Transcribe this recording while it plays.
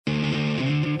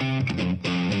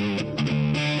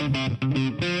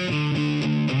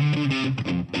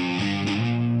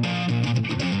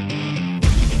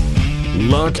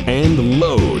lock, and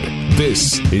load.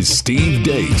 This is Steve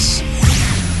Deace.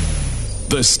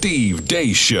 The Steve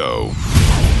Deace Show.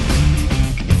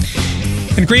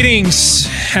 And greetings.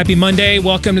 Happy Monday.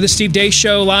 Welcome to the Steve Deace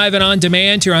Show, live and on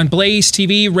demand here on Blaze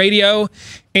TV, radio,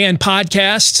 and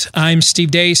podcast. I'm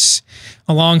Steve Deace,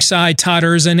 alongside Todd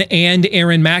Erzin and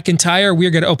Aaron McIntyre.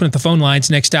 We're going to open up the phone lines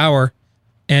next hour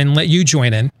and let you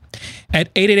join in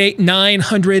at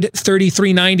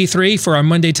 888-900-3393 for our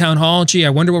Monday Town Hall. Gee, I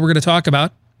wonder what we're going to talk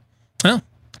about. Well,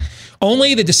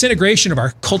 only the disintegration of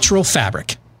our cultural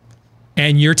fabric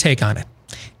and your take on it.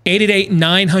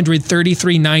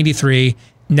 888-900-3393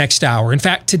 next hour. In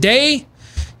fact,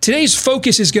 today's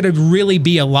focus is going to really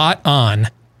be a lot on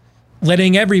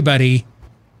letting everybody,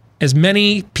 as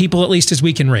many people at least as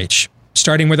we can reach,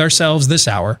 starting with ourselves this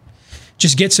hour,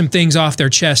 just get some things off their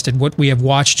chest and what we have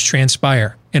watched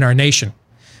transpire in our nation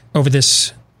over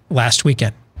this last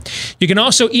weekend. You can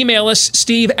also email us,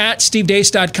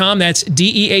 steve@stevedeace.com. That's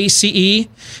DEACE.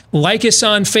 Like us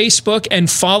on Facebook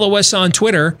and follow us on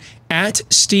Twitter at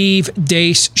Steve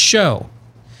Deace Show.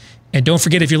 And don't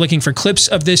forget, if you're looking for clips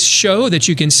of this show that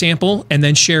you can sample and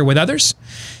then share with others,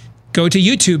 go to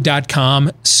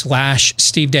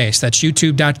youtube.com/Steve Deace. That's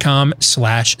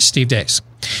youtube.com/Steve Deace.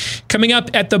 Coming up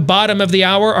at the bottom of the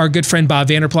hour, our good friend Bob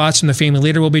Vanderplatz from The Family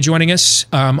Leader will be joining us.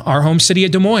 Our home city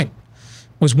of Des Moines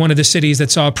was one of the cities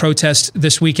that saw a protest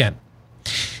this weekend.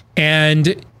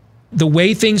 And the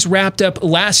way things wrapped up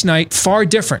last night, far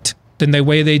different than the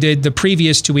way they did the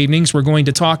previous two evenings. We're going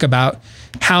to talk about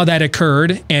how that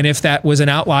occurred and if that was an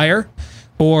outlier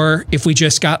or if we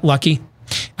just got lucky.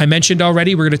 I mentioned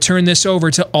already, we're going to turn this over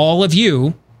to all of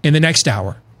you in the next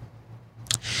hour.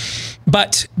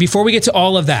 But before we get to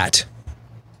all of that,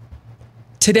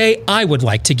 today I would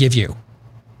like to give you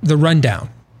the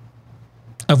rundown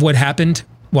of what happened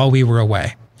while we were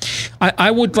away.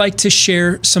 I would like to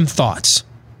share some thoughts,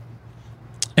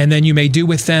 and then you may do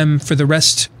with them for the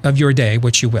rest of your day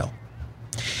what you will.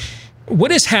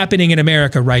 What is happening in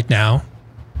America right now,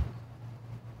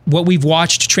 what we've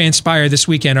watched transpire this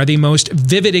weekend, are the most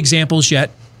vivid examples yet.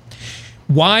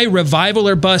 Why revival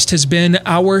or bust has been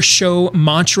our show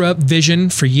mantra vision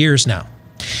for years now.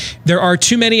 There are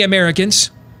too many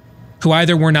Americans who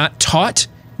either were not taught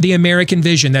the American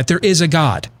vision that there is a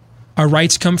God, our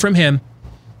rights come from him,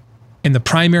 and the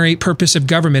primary purpose of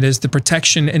government is the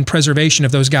protection and preservation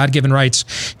of those God-given rights.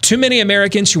 Too many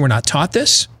Americans who were not taught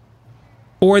this,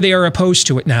 or they are opposed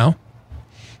to it now,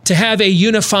 to have a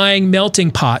unifying melting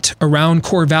pot around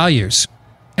core values,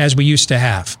 as we used to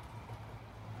have,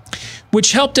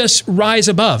 which helped us rise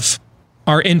above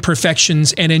our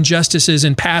imperfections and injustices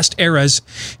in past eras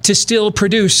to still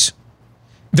produce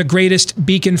the greatest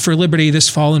beacon for liberty this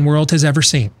fallen world has ever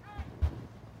seen.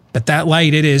 But that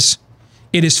light, it is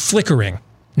flickering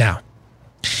now.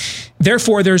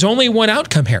 Therefore, there's only one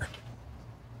outcome here.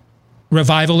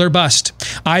 Revival or bust.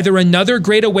 Either another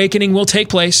great awakening will take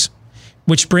place,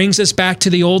 which brings us back to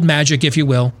the old magic, if you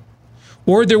will,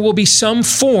 or there will be some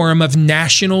form of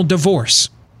national divorce,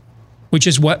 which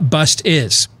is what bust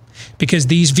is, because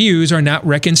these views are not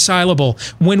reconcilable.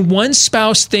 When one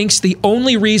spouse thinks the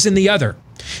only reason the other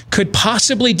could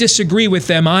possibly disagree with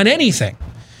them on anything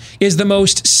is the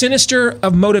most sinister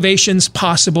of motivations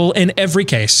possible in every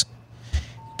case,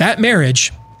 that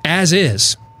marriage, as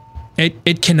is,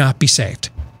 it cannot be saved.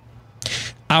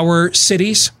 Our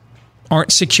cities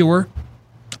aren't secure.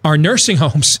 Our nursing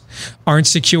homes aren't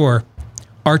secure.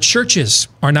 Our churches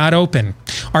are not open.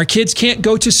 Our kids can't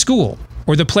go to school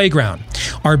or the playground.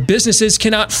 Our businesses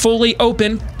cannot fully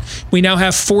open. We now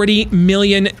have 40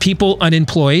 million people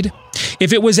unemployed.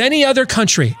 If it was any other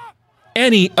country,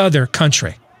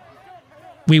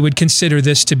 we would consider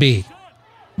this to be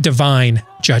divine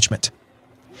judgment.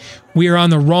 We are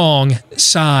on the wrong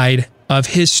side of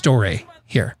his story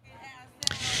here.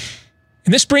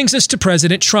 And this brings us to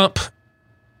President Trump,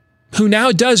 who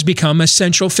now does become a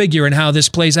central figure in how this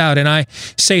plays out. And I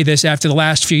say this after the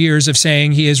last few years of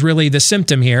saying he is really the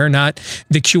symptom here, not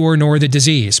the cure nor the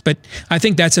disease. But I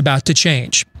think that's about to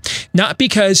change. Not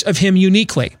because of him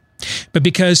uniquely, but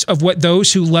because of what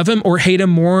those who love him or hate him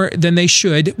more than they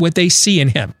should, what they see in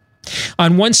him.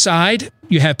 On one side,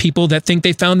 you have people that think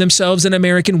they found themselves in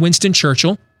American Winston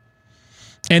Churchill,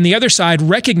 and the other side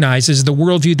recognizes the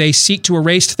worldview they seek to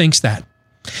erase thinks that.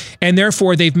 And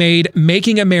therefore, they've made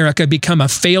making America become a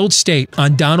failed state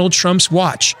on Donald Trump's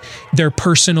watch their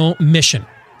personal mission,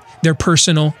 their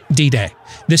personal D-Day.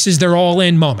 This is their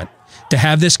all-in moment, to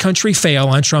have this country fail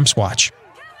on Trump's watch.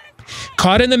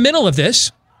 Caught in the middle of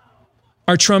this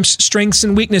are Trump's strengths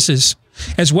and weaknesses,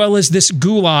 as well as this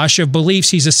goulash of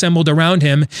beliefs he's assembled around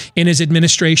him in his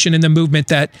administration and the movement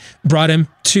that brought him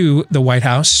to the White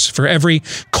House. For every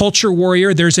culture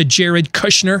warrior, there's a Jared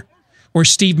Kushner or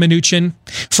Steve Mnuchin.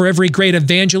 For every great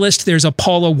evangelist, there's a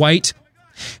Paula White.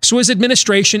 So his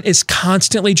administration is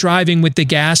constantly driving with the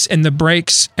gas and the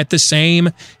brakes at the same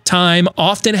time,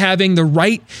 often having the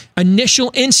right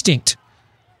initial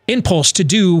impulse to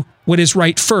do what is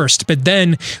right first, but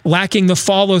then lacking the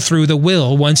follow-through, the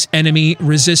will, once enemy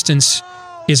resistance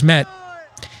is met.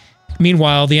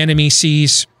 Meanwhile, the enemy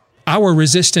sees our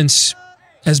resistance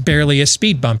as barely a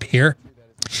speed bump here.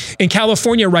 In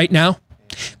California right now,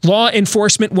 law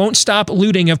enforcement won't stop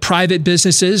looting of private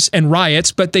businesses and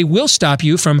riots, but they will stop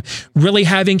you from really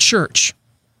having church.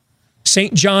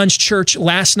 St. John's Church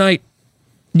last night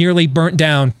nearly burnt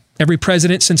down. Every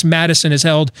president since Madison has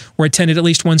held or attended at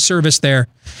least one service there.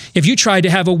 If you tried to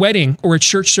have a wedding or a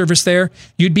church service there,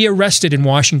 you'd be arrested in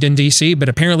Washington, D.C., but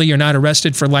apparently you're not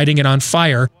arrested for lighting it on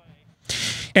fire.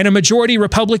 And a majority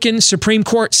Republican Supreme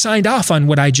Court signed off on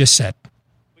what I just said.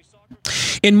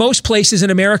 In most places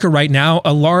in America right now,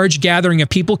 a large gathering of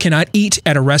people cannot eat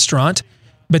at a restaurant,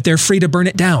 but they're free to burn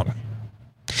it down.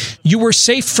 You were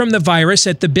safe from the virus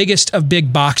at the biggest of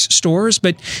big box stores,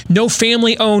 but no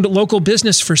family-owned local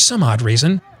business for some odd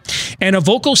reason. And a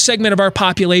vocal segment of our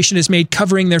population is made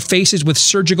covering their faces with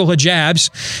surgical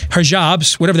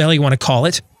hijabs, whatever the hell you want to call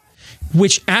it,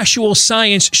 which actual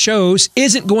science shows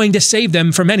isn't going to save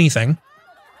them from anything.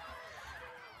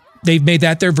 They've made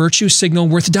that their virtue signal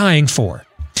worth dying for.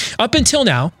 Up until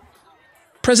now,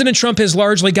 President Trump has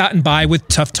largely gotten by with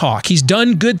tough talk. He's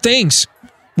done good things.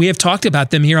 We have talked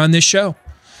about them here on this show.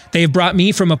 They have brought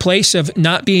me from a place of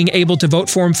not being able to vote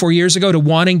for him 4 years ago to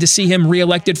wanting to see him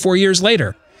reelected 4 years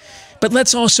later. But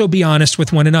let's also be honest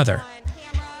with one another.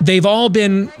 They've all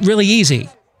been really easy.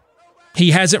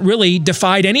 He hasn't really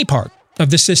defied any part of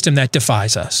the system that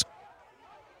defies us.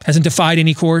 Hasn't defied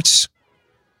any courts.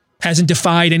 Hasn't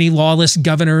defied any lawless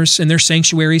governors in their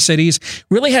sanctuary cities.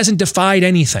 Really hasn't defied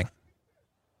anything.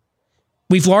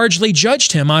 We've largely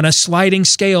judged him on a sliding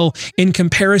scale in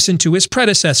comparison to his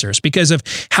predecessors because of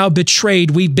how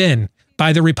betrayed we've been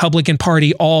by the Republican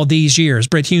Party all these years.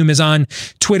 Brit Hume is on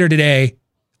Twitter today,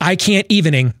 I can't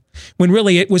evening, when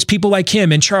really it was people like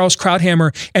him and Charles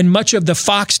Krauthammer and much of the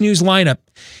Fox News lineup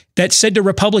that said to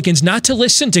Republicans not to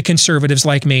listen to conservatives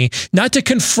like me, not to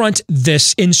confront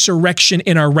this insurrection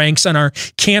in our ranks, on our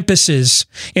campuses,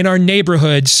 in our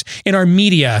neighborhoods, in our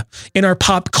media, in our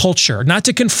pop culture, not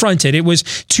to confront it. It was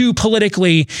too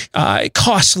politically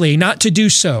costly not to do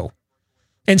so.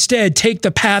 Instead, take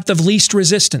the path of least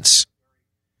resistance.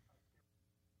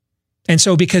 And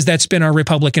so because that's been our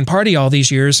Republican Party all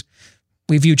these years,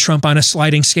 we view Trump on a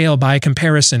sliding scale by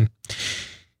comparison.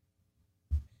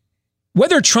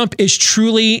 Whether Trump is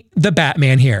truly the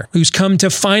Batman here, who's come to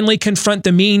finally confront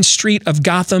the mean streets of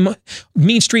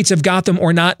Gotham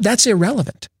or not, that's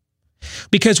irrelevant.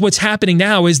 Because what's happening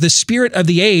now is the spirit of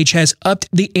the age has upped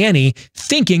the ante,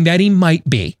 thinking that he might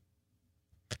be.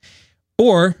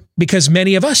 Or because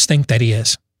many of us think that he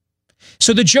is.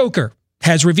 So the Joker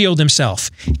has revealed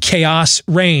himself. Chaos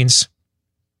reigns.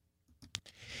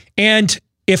 And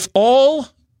if all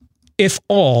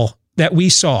that we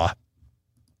saw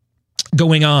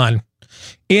going on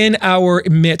in our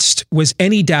midst was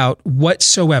any doubt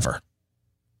whatsoever,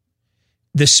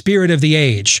 the spirit of the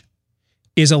age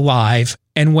is alive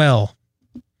and well.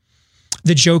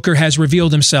 The Joker has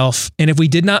revealed himself, and if we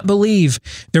did not believe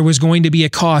there was going to be a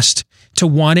cost to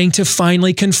wanting to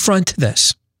finally confront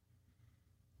this,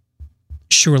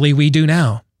 surely we do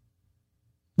now.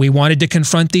 We wanted to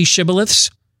confront these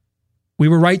shibboleths. We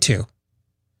were right to.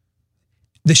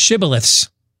 The shibboleths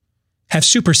have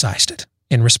supersized it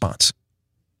in response.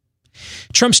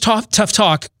 Trump's tough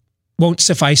talk won't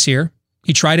suffice here.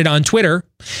 He tried it on Twitter.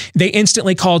 They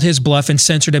instantly called his bluff and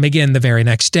censored him again the very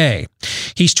next day.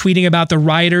 He's tweeting about the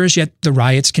rioters, yet the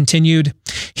riots continued.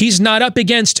 He's not up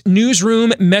against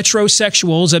newsroom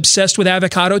metrosexuals obsessed with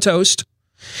avocado toast,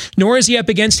 nor is he up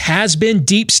against has-been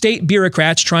deep state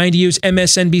bureaucrats trying to use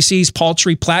MSNBC's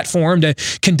paltry platform to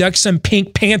conduct some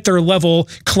Pink Panther-level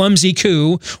clumsy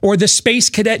coup, or the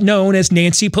space cadet known as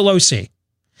Nancy Pelosi.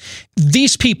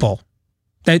 These people,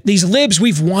 these libs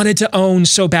we've wanted to own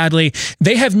so badly,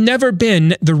 they have never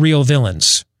been the real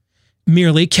villains,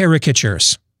 merely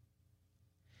caricatures.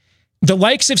 The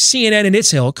likes of CNN and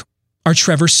its ilk are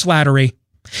Trevor Slattery,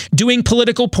 doing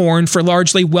political porn for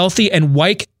largely wealthy and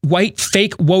white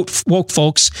fake woke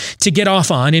folks to get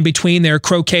off on in between their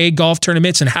croquet golf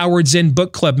tournaments and Howard Zinn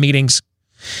book club meetings.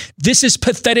 This is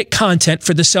pathetic content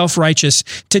for the self-righteous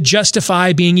to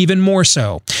justify being even more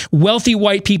so. Wealthy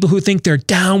white people who think they're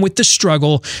down with the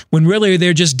struggle when really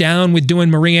they're just down with doing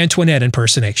Marie Antoinette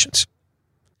impersonations.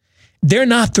 They're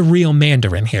not the real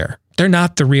Mandarin here. They're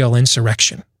not the real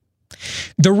insurrection.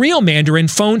 The real Mandarin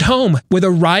phoned home with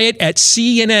a riot at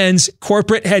CNN's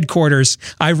corporate headquarters,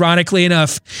 ironically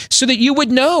enough, so that you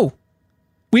would know.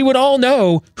 We would all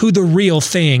know who the real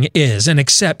thing is and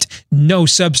accept no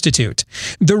substitute.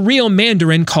 The real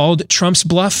Mandarin called Trump's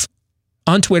bluff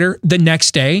on Twitter the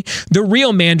next day. The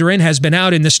real Mandarin has been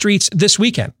out in the streets this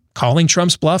weekend, calling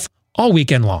Trump's bluff all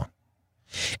weekend long.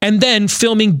 And then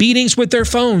filming beatings with their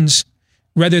phones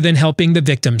rather than helping the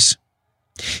victims.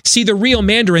 See, the real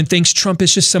Mandarin thinks Trump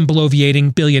is just some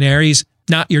bloviating billionaire. He's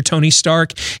not your Tony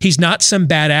Stark. He's not some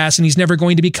badass, and he's never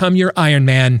going to become your Iron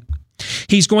Man.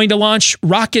 He's going to launch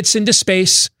rockets into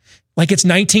space like it's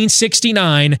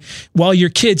 1969, while your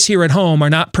kids here at home are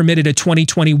not permitted a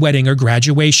 2020 wedding or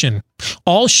graduation.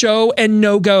 All show and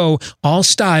no go, all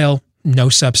style, no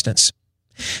substance.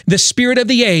 The spirit of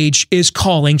the age is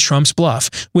calling Trump's bluff,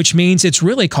 which means it's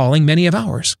really calling many of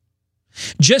ours.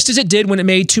 Just as it did when it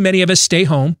made too many of us stay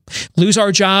home, lose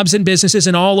our jobs and businesses,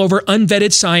 and all over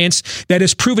unvetted science that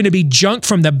has proven to be junk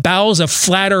from the bowels of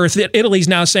flat earth. Italy's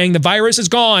now saying the virus is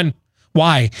gone.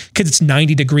 Why? Because it's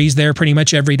 90 degrees there pretty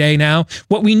much every day now.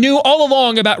 What we knew all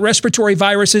along about respiratory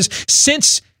viruses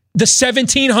since the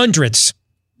 1700s.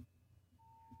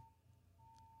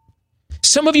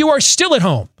 Some of you are still at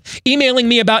home, emailing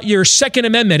me about your Second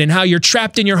Amendment and how you're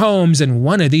trapped in your homes, and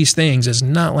one of these things is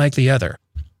not like the other.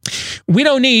 We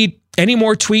don't need any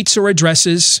more tweets or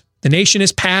addresses. The nation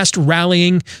is past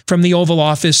rallying from the Oval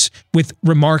Office with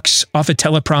remarks off a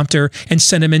teleprompter and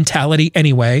sentimentality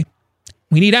anyway.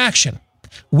 We need action.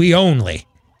 We only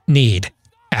need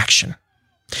action.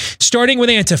 Starting with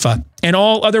Antifa and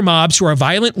all other mobs who are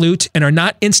violent loot and are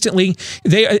not instantly,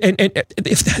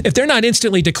 if they're not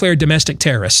instantly declared domestic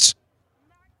terrorists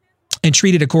and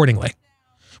treated accordingly.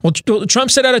 Well,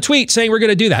 Trump sent out a tweet saying we're going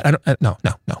to do that.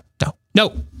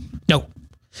 No.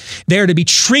 They're to be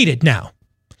treated now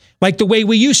like the way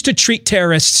we used to treat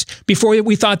terrorists before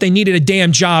we thought they needed a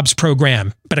damn jobs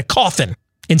program, but a coffin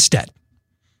instead.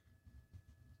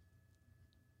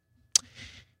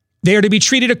 They are to be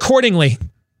treated accordingly.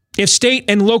 If state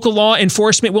and local law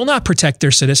enforcement will not protect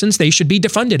their citizens, they should be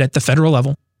defunded at the federal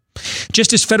level.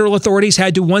 Just as federal authorities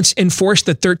had to once enforce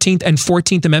the 13th and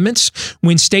 14th Amendments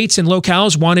when states and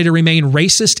locales wanted to remain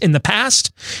racist in the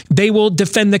past, they will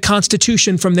defend the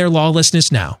Constitution from their lawlessness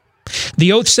now.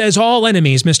 The oath says all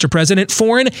enemies, Mr. President,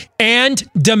 foreign and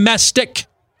domestic.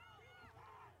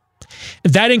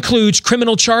 That includes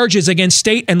criminal charges against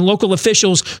state and local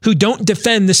officials who don't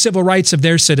defend the civil rights of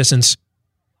their citizens.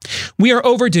 We are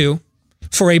overdue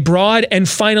for a broad and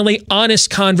finally honest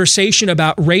conversation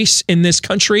about race in this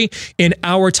country in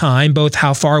our time, both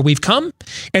how far we've come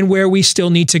and where we still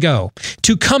need to go,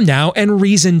 to come now and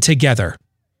reason together.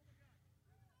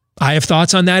 I have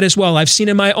thoughts on that as well. I've seen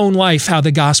in my own life how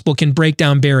the gospel can break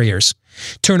down barriers,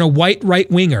 turn a white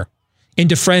right-winger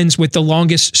into friends with the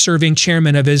longest-serving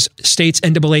chairman of his state's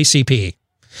NAACP,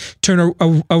 turn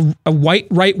a white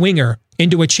right-winger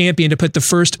into a champion to put the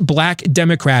first black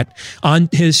Democrat on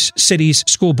his city's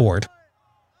school board.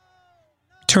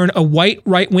 Turn a white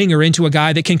right-winger into a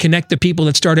guy that can connect the people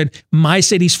that started my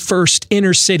city's first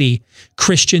inner city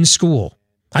Christian school.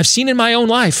 I've seen in my own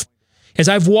life as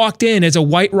I've walked in as a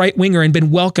white right-winger and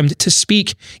been welcomed to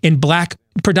speak in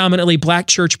predominantly black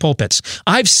church pulpits.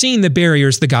 I've seen the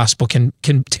barriers the gospel can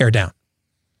tear down.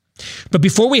 But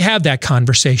before we have that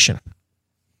conversation,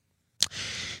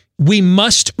 we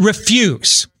must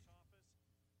refuse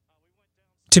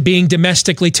to being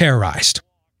domestically terrorized.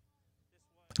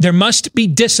 There must be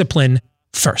discipline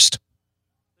first.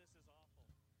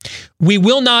 We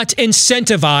will not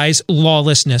incentivize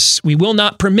lawlessness. We will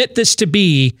not permit this to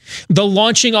be the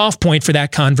launching off point for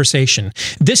that conversation.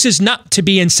 This is not to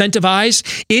be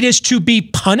incentivized. It is to be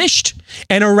punished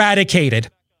and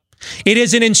eradicated. It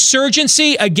is an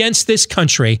insurgency against this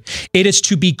country. It is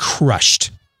to be crushed.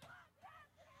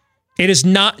 It is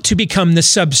not to become the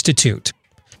substitute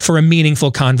for a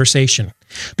meaningful conversation,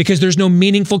 because there's no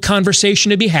meaningful conversation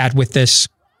to be had with this.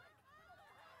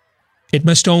 It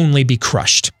must only be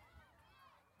crushed.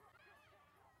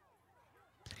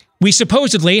 We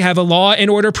supposedly have a law and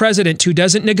order president who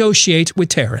doesn't negotiate with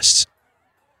terrorists.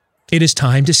 It is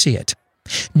time to see it.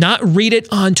 Not read it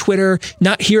on Twitter,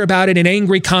 not hear about it in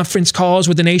angry conference calls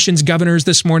with the nation's governors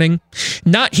this morning,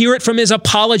 not hear it from his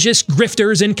apologists,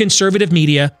 grifters, and conservative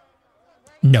media.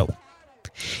 No.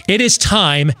 It is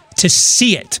time to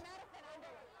see it.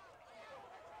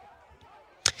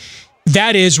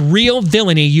 That is real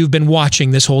villainy you've been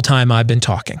watching this whole time I've been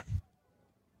talking.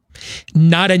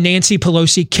 Not a Nancy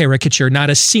Pelosi caricature, not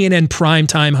a CNN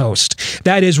primetime host.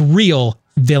 That is real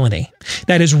villainy.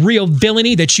 That is real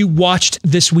villainy that you watched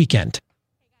this weekend.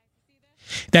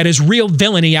 That is real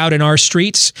villainy out in our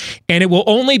streets, and it will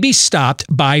only be stopped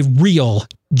by real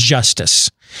justice.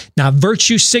 Not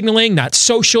virtue signaling, not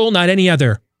social, not any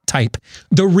other type.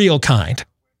 The real kind.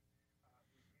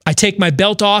 I take my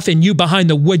belt off and you behind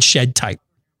the woodshed type.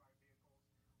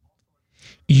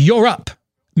 You're up,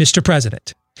 Mr.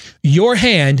 President. Your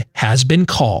hand has been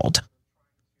called.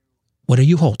 What are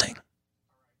you holding?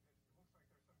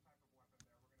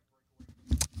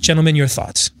 Gentlemen, your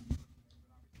thoughts.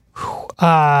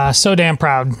 So damn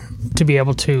proud to be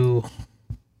able to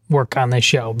work on this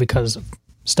show because of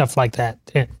stuff like that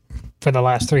for the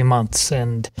last 3 months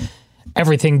and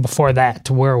everything before that,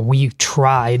 where we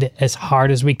tried as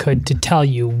hard as we could to tell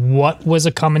you what was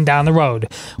a coming down the road.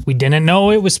 We didn't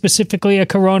know it was specifically a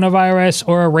coronavirus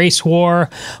or a race war,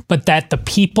 but that the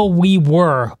people we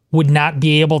were would not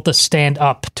be able to stand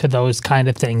up to those kind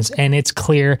of things. And it's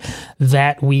clear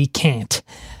that we can't.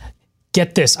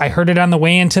 Get this, I heard it on the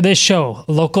way into this show,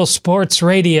 local sports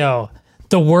radio.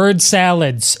 The word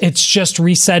salads, it's just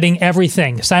resetting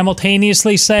everything.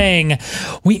 Simultaneously saying,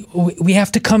 we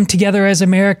have to come together as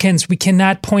Americans. We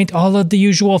cannot point all of the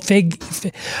usual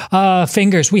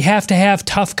fingers. We have to have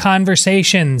tough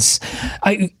conversations.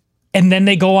 And then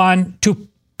they go on to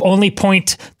only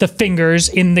point the fingers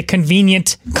in the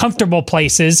convenient, comfortable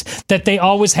places that they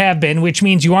always have been, which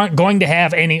means you aren't going to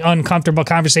have any uncomfortable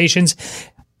conversations.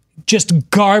 Just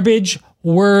garbage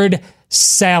word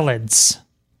salads.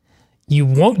 You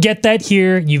won't get that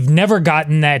here. You've never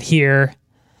gotten that here.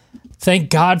 Thank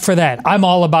God for that. I'm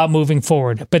all about moving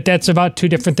forward, but that's about two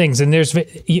different things. And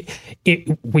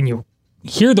when you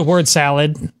hear the word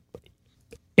salad,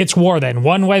 it's war then,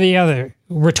 one way or the other.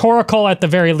 Rhetorical at the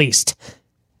very least.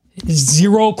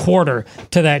 0 quarter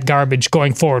to that garbage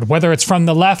going forward, whether it's from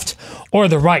the left or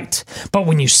the right. But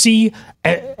when you see,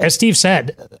 as Steve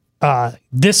said,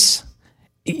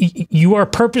 you are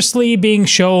purposely being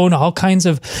shown all kinds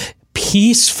of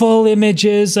peaceful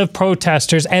images of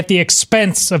protesters at the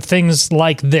expense of things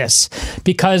like this,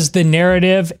 because the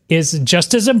narrative is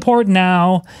just as important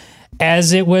now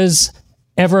as it was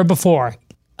ever before.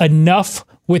 Enough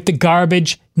with the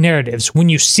garbage narratives. When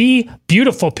you see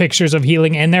beautiful pictures of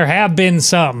healing, and there have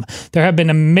been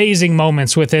amazing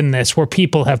moments within this where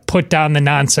people have put down the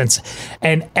nonsense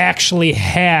and actually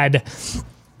had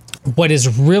what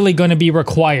is really going to be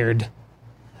required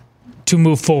to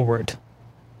move forward.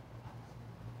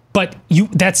 But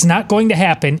that's not going to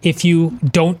happen if you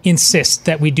don't insist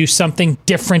that we do something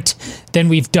different than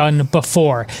we've done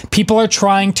before. People are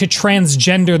trying to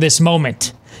transgender this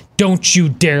moment. Don't you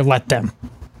dare let them.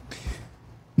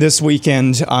 This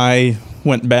weekend, I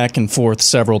went back and forth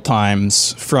several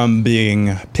times from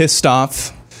being pissed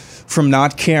off, from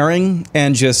not caring,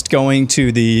 and just going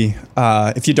to the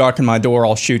if you darken my door,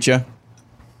 I'll shoot you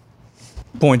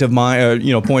point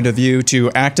of view,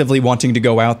 to actively wanting to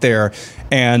go out there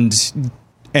and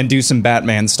do some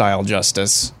Batman style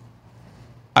justice.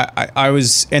 I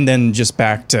was, and then just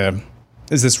back to,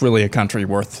 is this really a country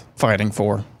worth fighting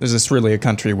for? Is this really a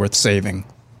country worth saving?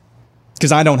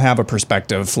 Because I don't have a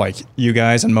perspective like you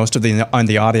guys and most of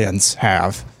the audience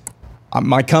have.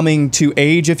 My coming to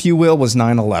age, if you will, was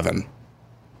 9/11.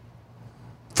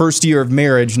 First year of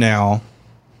marriage now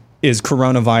is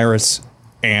coronavirus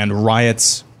and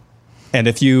riots. And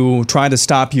if you try to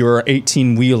stop your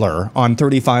 18-wheeler on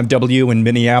 35W in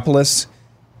Minneapolis,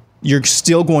 you're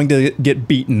still going to get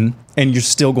beaten and you're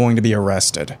still going to be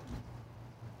arrested.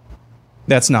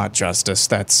 That's not justice.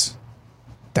 That's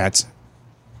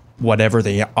whatever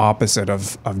the opposite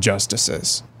of justice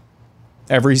is.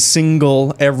 Every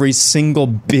single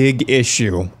big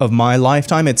issue of my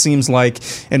lifetime, it seems like,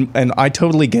 and I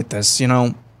totally get this,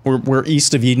 we're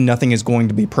east of Eden, nothing is going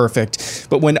to be perfect.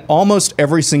 But when almost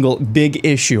every single big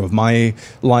issue of my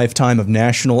lifetime of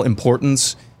national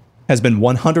importance has been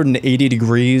 180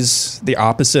 degrees, the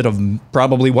opposite of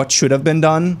probably what should have been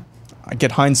done, I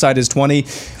get hindsight is 20,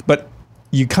 but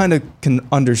you kind of can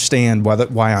understand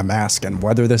why I'm asking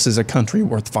whether this is a country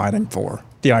worth fighting for.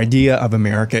 The idea of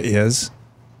America is,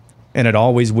 and it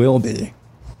always will be.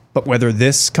 But whether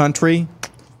this country,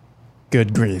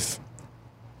 good grief.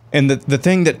 And the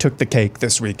thing that took the cake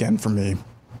this weekend for me,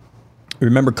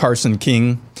 remember Carson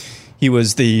King? He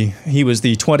was the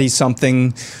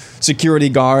 20-something security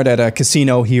guard at a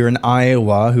casino here in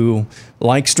Iowa who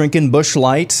likes drinking Busch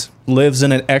Light, lives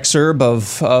in an exurb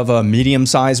of a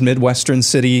medium-sized Midwestern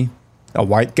city, a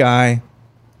white guy.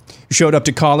 showed up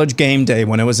to college game day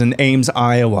when it was in Ames,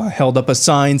 Iowa, held up a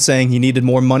sign saying he needed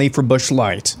more money for Busch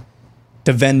Light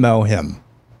to Venmo him.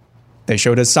 They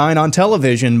showed his sign on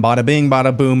television, bada bing,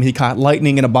 bada boom, he caught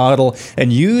lightning in a bottle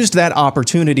and used that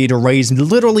opportunity to raise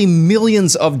literally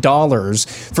millions of dollars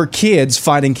for kids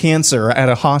fighting cancer at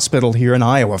a hospital here in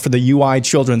Iowa, for the UI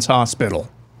Children's Hospital.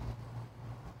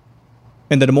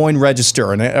 In the Des Moines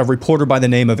Register, a reporter by the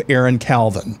name of Aaron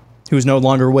Calvin, who is no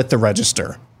longer with the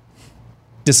Register,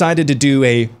 decided to do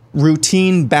a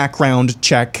routine background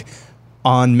check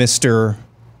on Mr.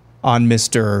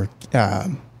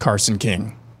 Carson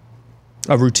King.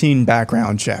 A routine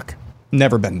background check.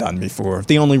 Never been done before.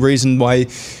 The only reason why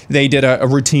they did a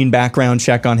routine background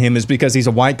check on him is because he's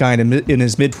a white guy in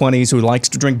his mid-20s who likes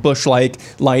to drink Busch Light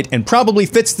and probably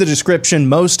fits the description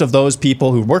most of those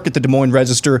people who work at the Des Moines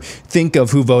Register think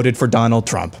of who voted for Donald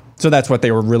Trump. So that's what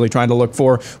they were really trying to look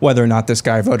for, whether or not this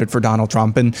guy voted for Donald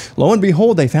Trump. And lo and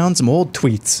behold, they found some old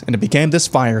tweets, and it became this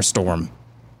firestorm.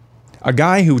 A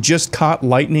guy who just caught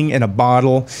lightning in a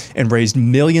bottle and raised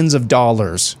millions of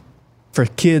dollars for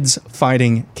kids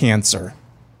fighting cancer.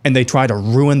 And they try to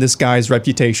ruin this guy's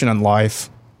reputation and life.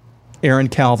 Aaron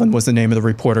Calvin was the name of the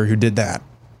reporter who did that.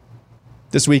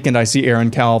 This weekend, I see Aaron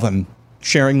Calvin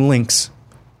sharing links,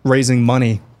 raising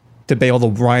money to bail the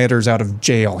rioters out of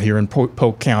jail here in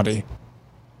Polk County.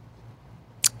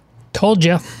 Told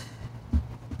you.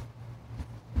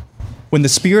 When the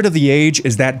spirit of the age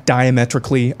is that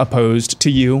diametrically opposed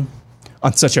to you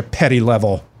on such a petty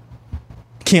level,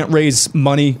 can't raise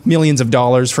money, millions of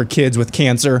dollars for kids with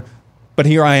cancer, but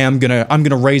here I am I'm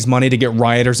gonna raise money to get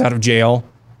rioters out of jail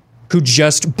who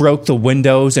just broke the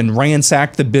windows and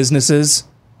ransacked the businesses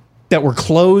that were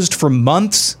closed for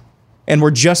months and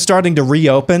were just starting to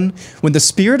reopen. When the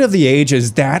spirit of the age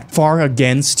is that far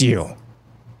against you,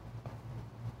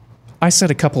 I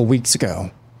said a couple weeks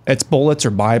ago, it's bullets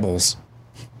or Bibles,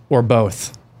 or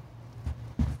both.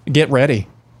 Get ready.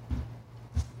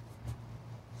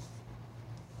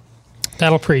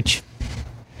 That'll preach.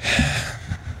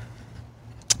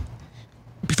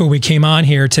 Before we came on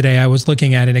here today, I was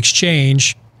looking at an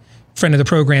exchange friend of the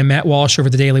program, Matt Walsh,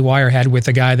 over the Daily Wire had with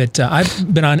a guy that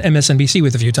I've been on MSNBC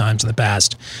with a few times in the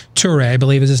past. Toure, I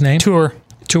believe is his name. Tour.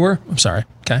 I'm sorry.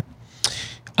 Okay.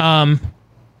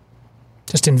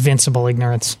 Just invincible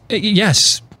ignorance.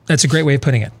 Yes, that's a great way of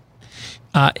putting it.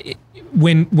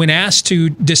 When asked to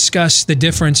discuss the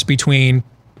difference between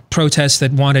protests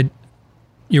that wanted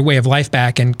your way of life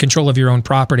back and control of your own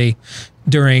property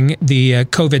during the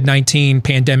COVID-19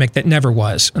 pandemic that never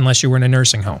was, unless you were in a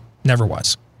nursing home. Never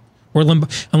was. Or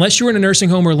unless you were in a nursing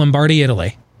home or Lombardy,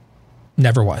 Italy.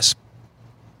 Never was.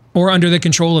 Or under the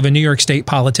control of a New York State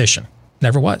politician.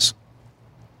 Never was.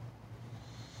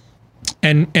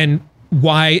 And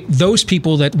why those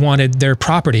people that wanted their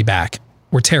property back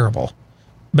were terrible.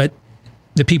 But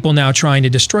the people now trying to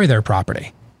destroy their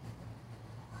property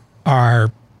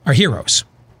are heroes.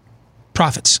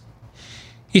 Prophets.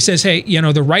 He says, hey,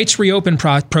 the Rights Reopen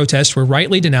protests were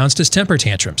rightly denounced as temper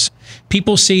tantrums.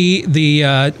 People see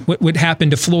what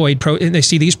happened to Floyd, and they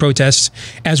see these protests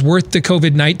as worth the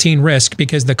COVID-19 risk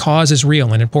because the cause is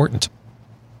real and important.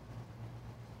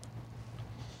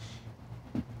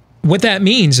 What that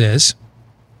means is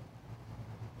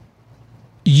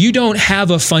you don't have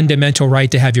a fundamental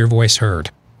right to have your voice heard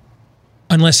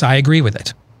unless I agree with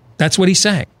it. That's what he's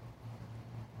saying.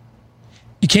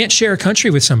 You can't share a country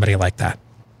with somebody like that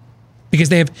because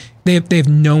they have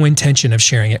no intention of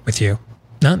sharing it with you.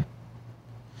 None.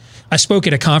 I spoke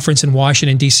at a conference in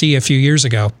Washington, D.C. a few years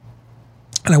ago,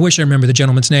 and I wish I remember the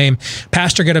gentleman's name.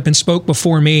 Pastor got up and spoke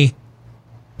before me.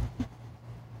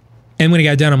 And when he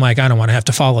got done, I'm like, I don't want to have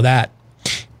to follow that.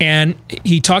 And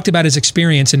he talked about his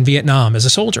experience in Vietnam as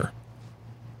a soldier.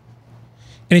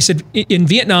 And he said, in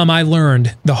Vietnam, I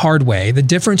learned the hard way the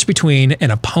difference between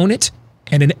an opponent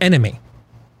and an enemy.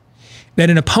 That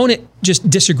an opponent just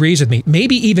disagrees with me,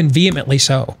 maybe even vehemently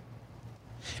so.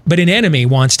 But an enemy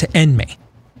wants to end me.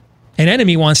 An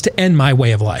enemy wants to end my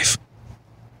way of life.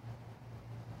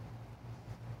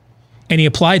 And he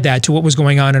applied that to what was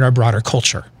going on in our broader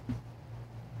culture.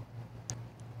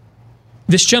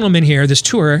 This gentleman here, this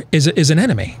Toure, is an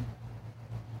enemy.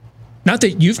 Not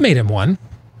that you've made him one.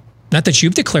 Not that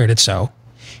you've declared it so.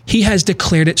 He has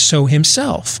declared it so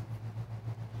himself.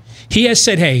 He has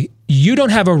said, hey, you don't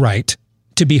have a right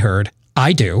to be heard.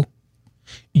 I do.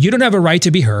 You don't have a right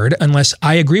to be heard unless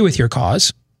I agree with your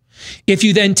cause. If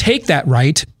you then take that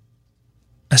right,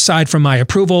 aside from my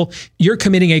approval, you're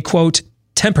committing a, quote,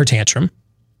 temper tantrum.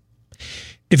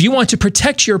 If you want to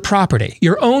protect your property,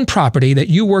 your own property that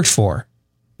you worked for,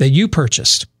 that you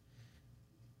purchased,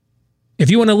 If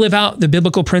you want to live out the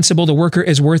biblical principle, the worker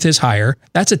is worth his hire,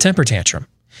 that's a temper tantrum.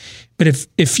 But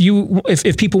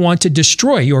if people want to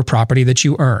destroy your property that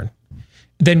you earn,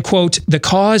 then, quote, the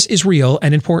cause is real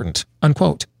and important,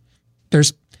 unquote.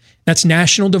 That's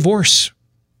national divorce.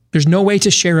 There's no way to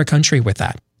share a country with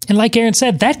that. And like Aaron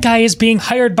said, that guy is being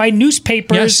hired by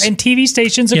newspapers and TV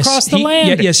stations across the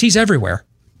land. Yes, he's everywhere.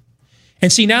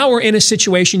 And see, now we're in a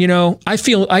situation, I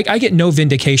feel I get no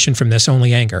vindication from this,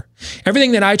 only anger.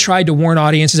 Everything that I tried to warn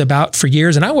audiences about for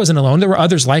years, and I wasn't alone, there were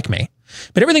others like me.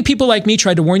 But everything people like me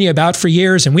tried to warn you about for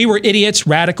years, and we were idiots,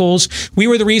 radicals. We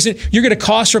were the reason you're going to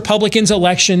cost Republicans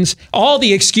elections. All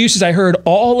the excuses I heard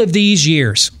all of these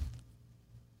years.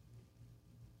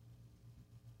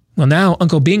 Well, now,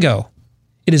 Uncle Bingo,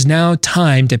 it is now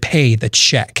time to pay the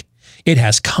check. It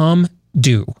has come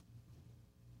due.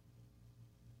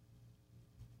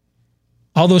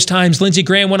 All those times Lindsey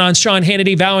Graham went on Sean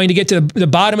Hannity vowing to get to the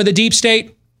bottom of the deep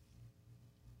state.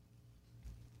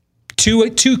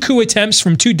 Two coup attempts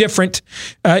from two different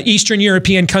Eastern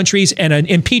European countries and an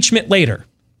impeachment later.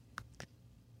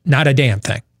 Not a damn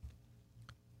thing.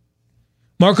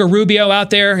 Marco Rubio out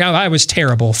there, I was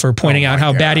terrible for pointing out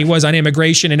how bad he was on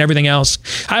immigration and everything else.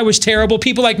 I was terrible.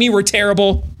 People like me were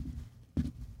terrible.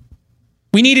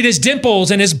 We needed his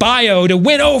dimples and his bio to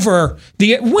win over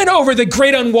the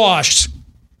great unwashed.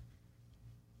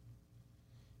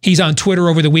 He's on Twitter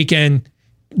over the weekend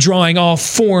drawing all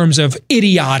forms of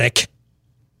idiotic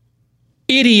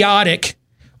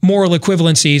moral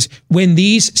equivalencies when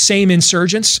these same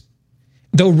insurgents,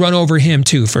 they'll run over him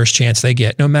too first chance they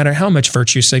get, no matter how much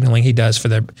virtue signaling he does for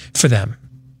them.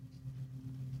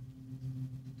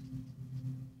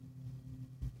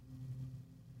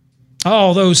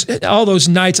 All those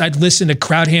nights I'd listen to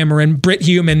Krauthammer and Brit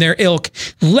Hume and their ilk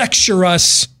lecture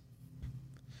us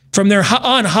from their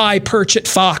on high perch at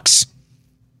Fox.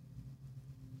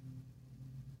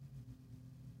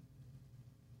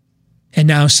 And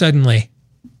now suddenly,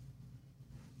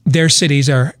 their cities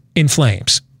are in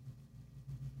flames.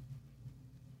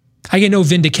 I get no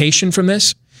vindication from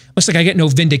this. Looks like I get no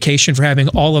vindication for having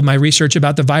all of my research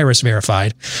about the virus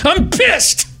verified. I'm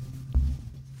pissed!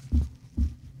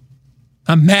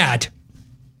 I'm mad.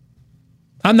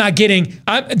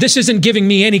 This isn't giving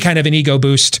me any kind of an ego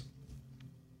boost.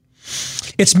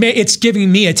 It's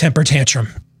giving me a temper tantrum,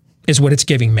 is what it's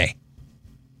giving me.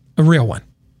 A real one.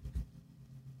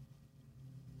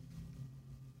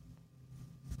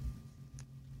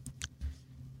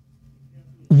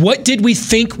 What did we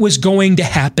think was going to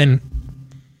happen?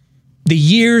 The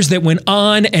years that went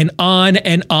on and on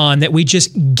and on, that we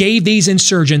just gave these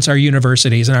insurgents our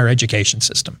universities and our education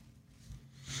system,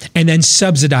 and then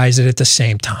subsidize it at the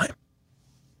same time.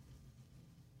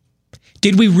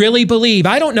 Did we really believe?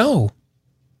 I don't know.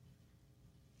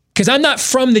 Because I'm not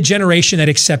from the generation that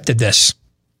accepted this.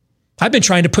 I've been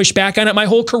trying to push back on it my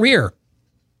whole career.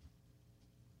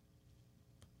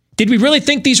 Did we really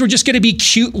think these were just going to be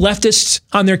cute leftists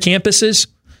on their campuses?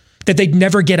 That they'd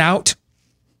never get out?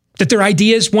 That their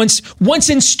ideas, once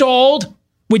installed,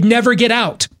 would never get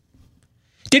out?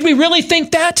 Did we really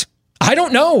think that? I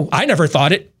don't know. I never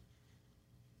thought it.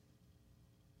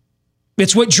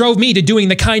 It's what drove me to doing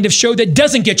the kind of show that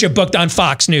doesn't get you booked on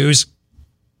Fox News.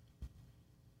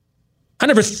 I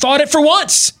never thought it for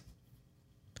once.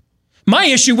 My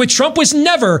issue with Trump was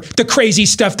never the crazy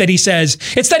stuff that he says.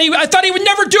 It's that I thought he would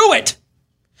never do it.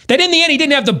 That in the end, he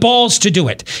didn't have the balls to do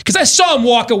it. Because I saw him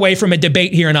walk away from a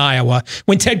debate here in Iowa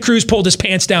when Ted Cruz pulled his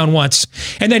pants down once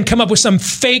and then come up with some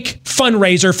fake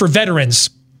fundraiser for veterans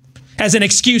as an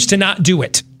excuse to not do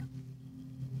it.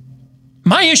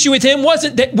 My issue with him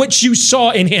wasn't that what you saw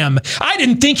in him. I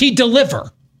didn't think he'd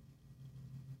deliver.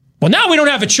 Well, now we don't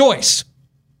have a choice.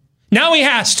 Now he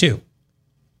has to.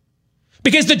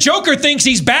 Because the Joker thinks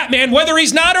he's Batman whether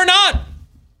he's not or not.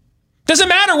 Doesn't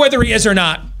matter whether he is or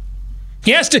not.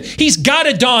 He's got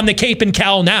to don the cape and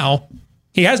cowl now.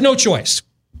 He has no choice.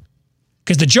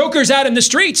 Because the Joker's out in the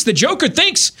streets. The Joker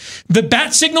thinks the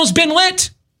bat signal's been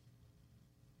lit.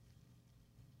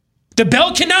 The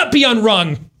bell cannot be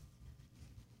unrung.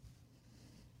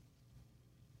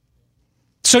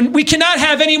 So we cannot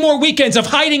have any more weekends of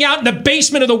hiding out in the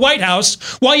basement of the White House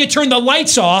while you turn the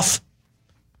lights off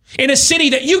in a city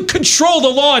that you control the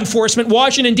law enforcement,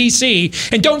 Washington, D.C.,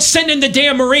 and don't send in the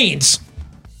damn Marines.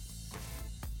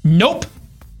 Nope.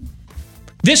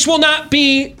 This will not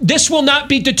be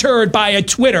deterred by a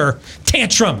Twitter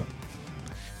tantrum.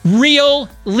 Real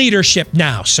leadership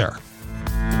now, sir.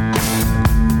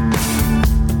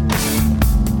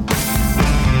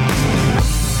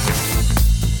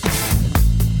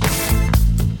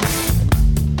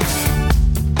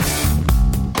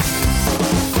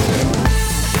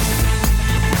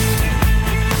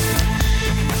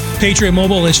 Patriot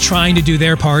Mobile is trying to do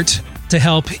their part to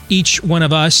help each one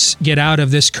of us get out of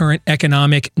this current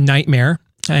economic nightmare,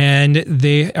 and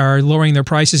they are lowering their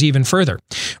prices even further.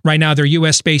 Right now, their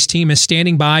U.S.-based team is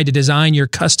standing by to design your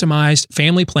customized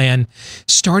family plan,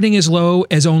 starting as low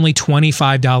as only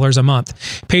 $25 a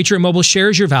month. Patriot Mobile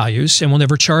shares your values and will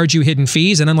never charge you hidden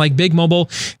fees, and unlike Big Mobile,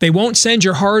 they won't send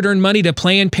your hard-earned money to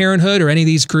Planned Parenthood or any of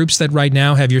these groups that right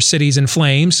now have your cities in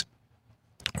flames,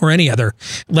 or any other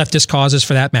leftist causes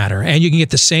for that matter. And you can get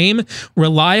the same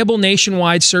reliable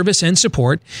nationwide service and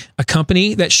support, a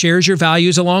company that shares your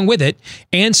values along with it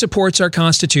and supports our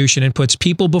Constitution and puts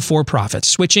people before profits.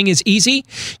 Switching is easy.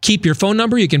 Keep your phone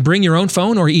number. You can bring your own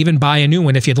phone or even buy a new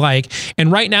one if you'd like.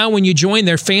 And right now, when you join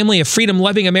their family of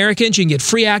freedom-loving Americans, you can get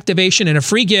free activation and a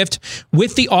free gift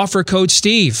with the offer code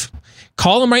STEVE.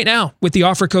 Call them right now with the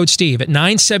offer code STEVE at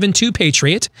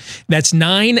 972-PATRIOT. That's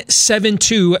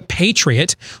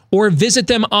 972-PATRIOT. Or visit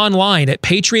them online at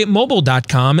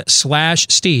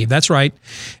patriotmobile.com/Steve. That's right.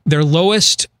 Their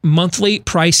lowest monthly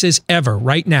prices ever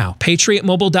right now.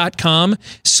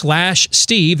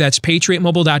 patriotmobile.com/Steve. That's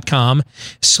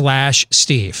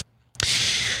patriotmobile.com/Steve.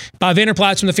 Bob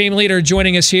Vanderplatz from the Family Leader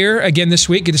joining us here again this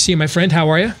week. Good to see you, my friend.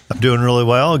 How are you? I'm doing really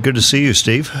well. Good to see you,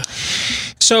 Steve.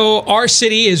 So our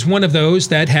city is one of those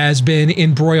that has been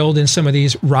embroiled in some of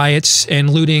these riots and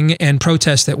looting and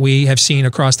protests that we have seen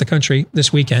across the country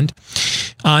this weekend.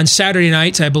 On Saturday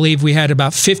night, I believe we had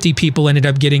about 50 people ended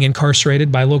up getting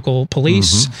incarcerated by local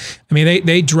police. Mm-hmm. I mean,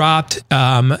 they dropped,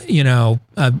 a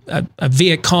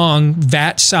Viet Cong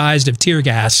vat-sized of tear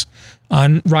gas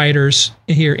on rioters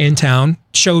here in town.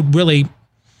 Showed really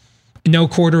no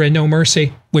quarter and no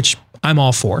mercy, which I'm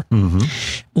all for. Mm-hmm.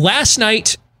 Last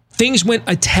night, things went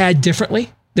a tad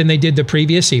differently than they did the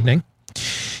previous evening.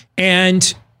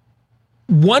 And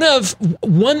there's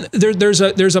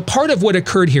a part of what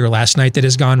occurred here last night that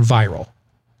has gone viral.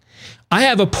 I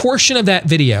have a portion of that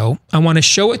video. I want to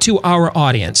show it to our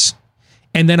audience,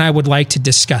 and then I would like to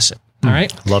discuss it. All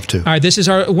right? Love to. All right, this is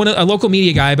a local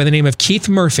media guy by the name of Keith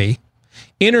Murphy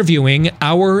interviewing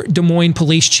our Des Moines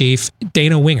police chief,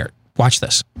 Dana Wingert. Watch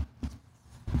this.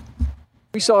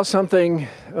 We saw something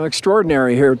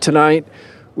extraordinary here tonight.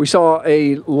 We saw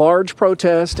a large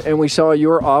protest, and we saw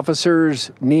your officers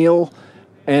kneel,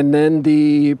 and then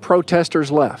the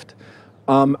protesters left.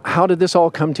 How did this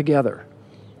all come together?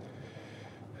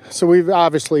 So we've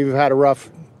had a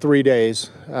rough 3 days.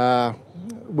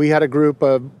 We had a group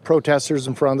of protesters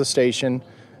in front of the station,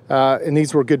 and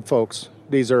these were good folks.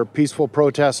 These are peaceful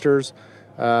protesters.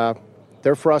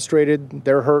 They're frustrated.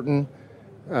 They're hurting.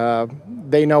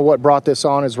 They know what brought this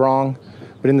on is wrong,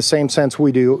 but in the same sense,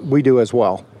 we do as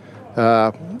well.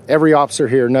 Every officer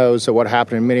here knows that what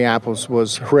happened in Minneapolis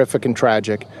was horrific and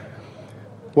tragic.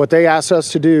 What they asked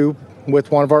us to do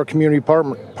with one of our community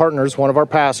partners, one of our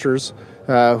pastors,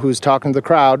 who's talking to the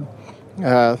crowd,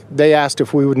 they asked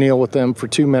if we would kneel with them for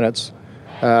 2 minutes,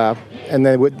 and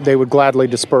they would gladly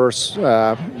disperse,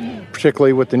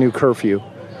 particularly with the new curfew.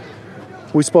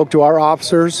 We spoke to our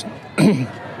officers, and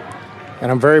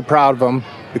I'm very proud of them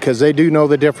because they do know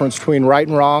the difference between right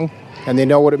and wrong, and they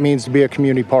know what it means to be a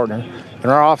community partner.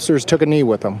 And our officers took a knee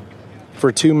with them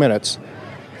for 2 minutes.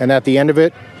 And at the end of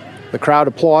it, the crowd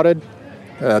applauded,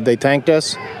 they thanked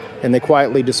us, and they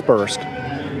quietly dispersed.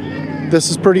 This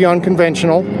is pretty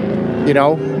unconventional,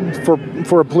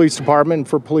 for a police department and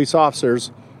for police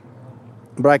officers.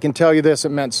 But I can tell you this, it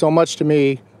meant so much to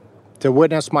me to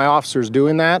witness my officers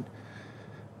doing that.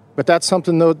 But that's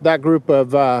something that group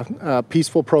of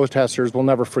peaceful protesters will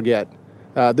never forget.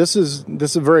 This is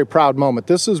a very proud moment.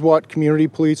 This is what community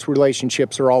police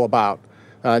relationships are all about.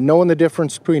 Knowing the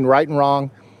difference between right and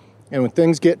wrong, and when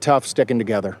things get tough, sticking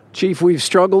together. Chief, we've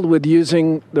struggled with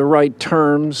using the right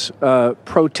terms,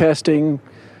 protesting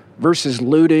versus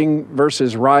looting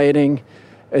versus rioting.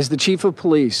 As the chief of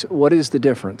police, what is the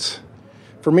difference?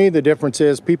 For me, the difference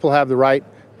is people have the right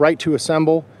to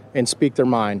assemble and speak their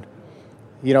mind.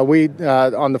 We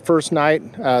on the first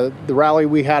night, the rally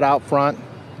we had out front,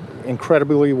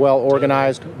 incredibly well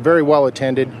organized, very well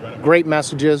attended, great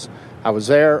messages. I was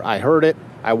there, I heard it,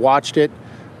 I watched it,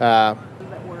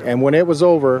 and when it was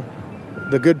over,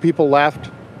 the good people left,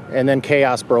 and then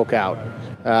chaos broke out.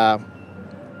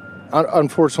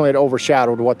 Unfortunately, it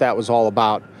overshadowed what that was all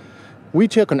about. We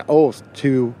took an oath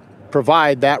to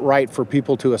provide that right for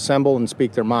people to assemble and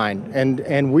speak their mind,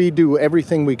 and we do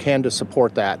everything we can to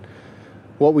support that.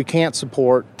 What we can't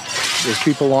support is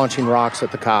people launching rocks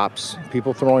at the cops,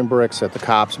 people throwing bricks at the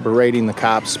cops, berating the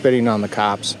cops, spitting on the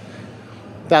cops.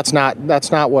 That's not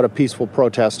what a peaceful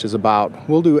protest is about.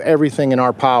 We'll do everything in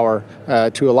our power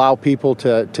to allow people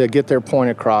to get their point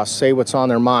across, say what's on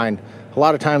their mind, A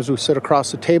lot of times we sit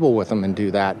across the table with them and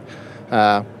do that.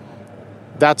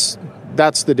 That's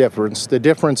the difference. The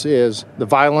difference is the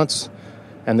violence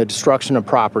and the destruction of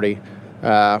property.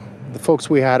 The folks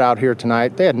we had out here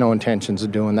tonight, they had no intentions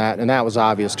of doing that, and that was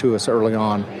obvious to us early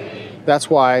on. That's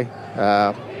why,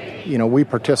 we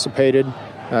participated,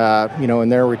 in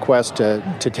their request to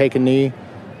take a knee.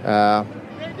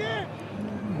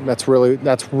 That's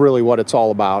really what it's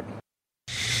all about.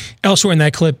 Elsewhere in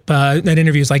that clip, that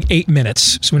interview is like 8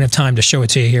 minutes, so we don't have time to show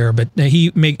it to you here. But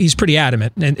he's pretty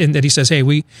adamant, and that he says,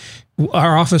 "Hey,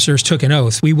 our officers took an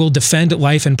oath. We will defend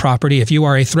life and property. If you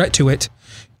are a threat to it,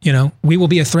 we will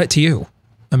be a threat to you.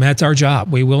 I mean, that's our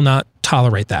job. We will not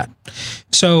tolerate that."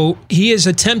 So he is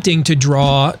attempting to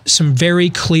draw some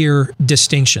very clear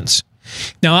distinctions.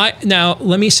 Now,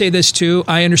 let me say this too.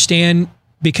 I understand,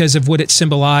 because of what it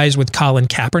symbolized with Colin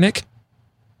Kaepernick,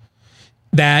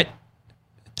 that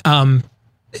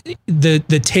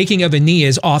the taking of a knee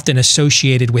is often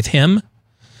associated with him.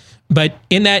 But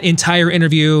in that entire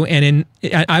interview, and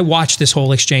I watched this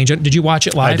whole exchange. Did you watch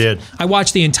it live? I did. I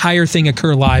watched the entire thing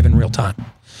occur live in real time.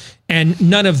 And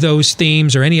none of those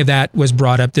themes or any of that was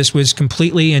brought up. This was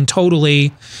completely and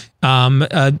totally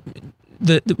the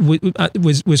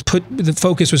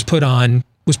focus was put on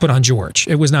George.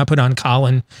 It was not put on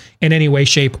Colin in any way,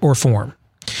 shape, or form.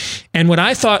 And what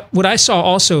I saw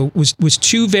also was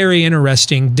two very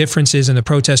interesting differences in the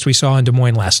protest we saw in Des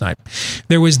Moines last night.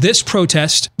 There was this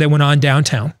protest that went on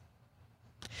downtown,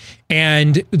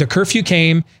 and the curfew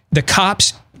came. The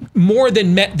cops more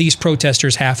than met these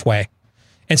protesters halfway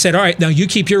and said, "All right, now you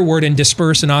keep your word and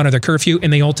disperse and honor the curfew,"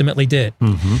 and they ultimately did.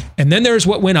 Mm-hmm. And then there's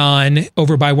what went on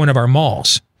over by one of our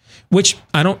malls, which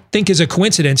I don't think is a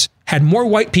coincidence, had more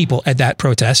white people at that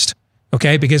protest,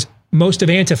 okay, because most of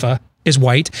Antifa is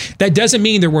white. That doesn't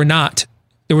mean there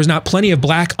was not plenty of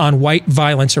black on white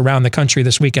violence around the country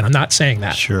this weekend. I'm not saying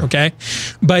that, sure. Okay?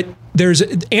 But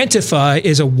Antifa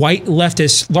is a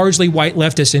largely white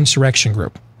leftist insurrection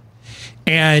group.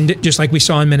 And just like we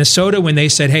saw in Minnesota when they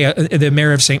said, hey, the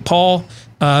mayor of St. Paul,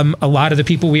 a lot of the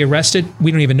people we arrested,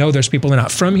 we don't even know those people are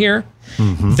not from here.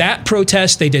 Mm-hmm. That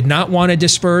protest, they did not want to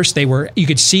disperse. You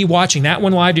could see watching that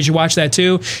one live. Did you watch that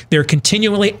too? They're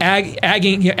continually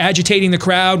agitating the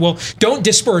crowd. Well, don't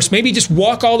disperse. Maybe just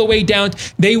walk all the way down.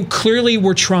 They clearly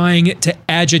were trying to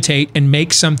agitate and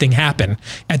make something happen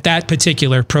at that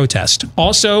particular protest.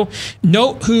 Also,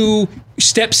 note who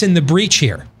steps in the breach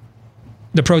here.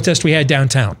 The protest we had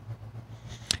downtown.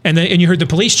 And you heard the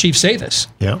police chief say this.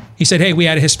 Yeah. He said, hey, we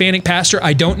had a Hispanic pastor.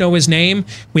 I don't know his name.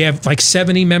 We have like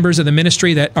 70 members of the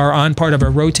ministry that are on part of a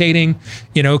rotating,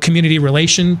 community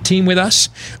relation team with us.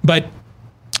 But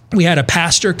we had a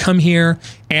pastor come here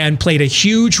and played a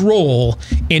huge role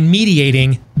in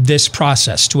mediating this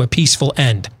process to a peaceful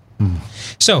end. Mm.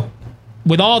 So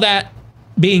with all that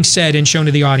being said and shown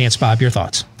to the audience, Bob, your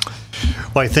thoughts?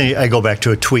 Well, I think I go back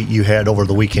to a tweet you had over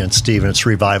the weekend, Steve, and it's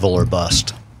revival or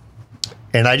bust.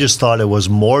 And I just thought it was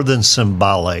more than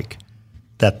symbolic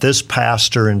that this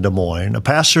pastor in Des Moines, a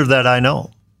pastor that I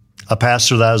know, a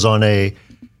pastor that was on a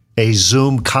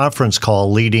Zoom conference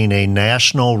call leading a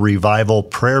national revival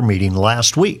prayer meeting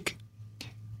last week,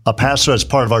 a pastor that's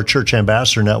part of our church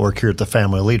ambassador network here at the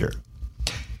Family Leader,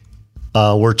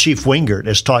 where Chief Wingert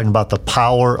is talking about the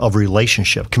power of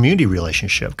relationship, community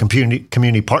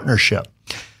partnership.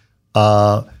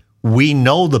 We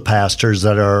know the pastors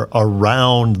that are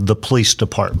around the police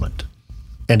department.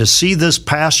 And to see this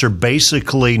pastor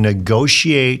basically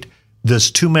negotiate this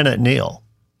 2-minute kneel,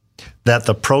 that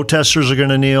the protesters are going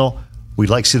to kneel, we'd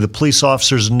like to see the police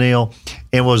officers kneel,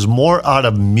 it was more out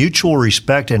of mutual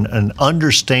respect and an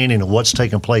understanding of what's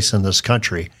taking place in this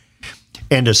country.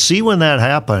 And to see when that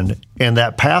happened, and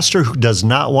that pastor who does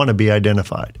not want to be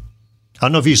identified. I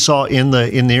don't know if you saw in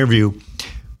the interview,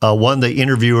 one of the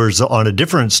interviewers on a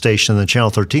different station than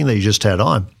Channel 13 that you just had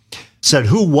on said,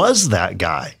 who was that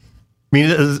guy? I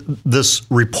mean, this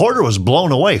reporter was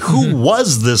blown away. Who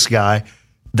was this guy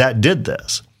that did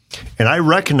this? And I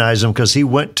recognize him because he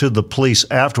went to the police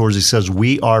afterwards. He says,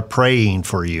 we are praying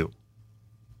for you.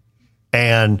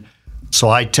 And so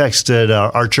I texted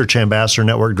our church ambassador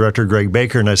network director, Greg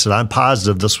Baker, and I said, I'm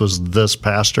positive this was this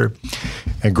pastor.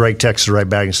 And Greg texted right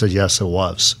back and said, yes, it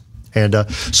was. And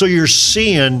so you're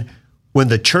seeing when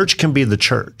the church can be the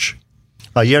church.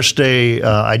 Yesterday,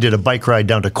 I did a bike ride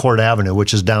down to Court Avenue,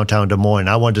 which is downtown Des Moines.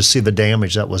 I wanted to see the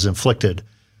damage that was inflicted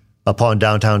upon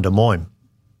downtown Des Moines.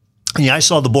 And I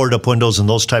saw the boarded up windows and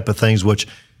those type of things, which,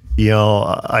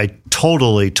 I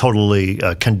totally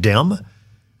condemn.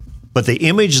 But the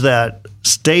image that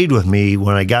stayed with me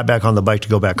when I got back on the bike to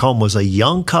go back home was a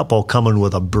young couple coming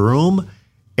with a broom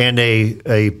and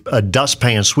a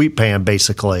dustpan, sweep pan,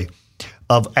 basically,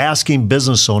 of asking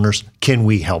business owners, can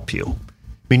we help you?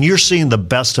 I mean, you're seeing the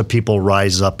best of people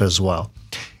rise up as well.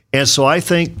 And so I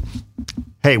think,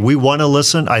 hey, we want to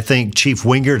listen. I think Chief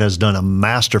Wingert has done a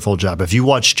masterful job. If you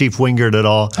watch Chief Wingert at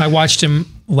all. I watched him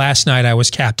last night. I was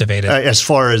captivated. As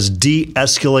far as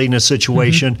de-escalating a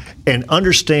situation and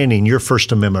understanding your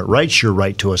First Amendment rights, your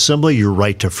right to assembly, your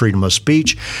right to freedom of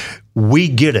speech. We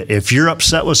get it. If you're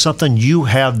upset with something, you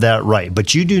have that right.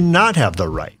 But you do not have the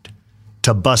right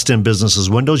to bust in businesses'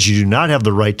 windows. You do not have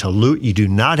the right to loot. You do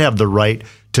not have the right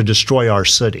to destroy our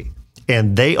city.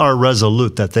 And they are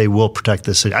resolute that they will protect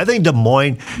the city. I think Des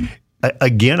Moines,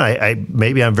 again, I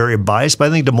maybe I'm very biased, but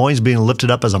I think Des Moines is being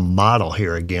lifted up as a model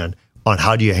here again on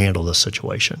how do you handle this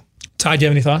situation. Todd, do you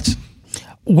have any thoughts?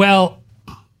 Well,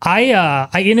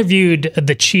 I interviewed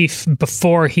the chief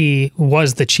before he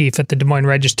was the chief at the Des Moines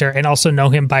Register, and also know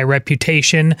him by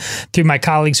reputation through my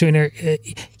colleagues who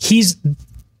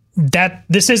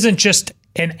this isn't just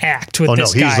an act with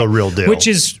this guy. He's the real deal. Which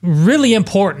is really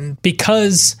important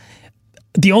because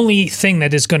the only thing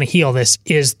that is going to heal this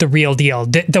is the real deal.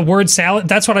 The word salad,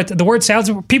 that's what the word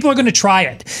salad, people are going to try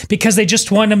it because they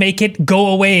just want to make it go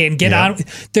away and get on.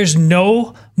 There's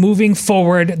no moving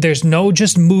forward. There's no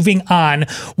just moving on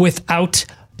without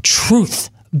truth,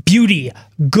 beauty,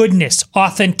 goodness,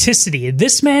 authenticity.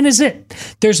 This man is it.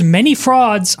 There's many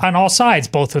frauds on all sides,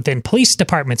 both within police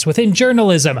departments, within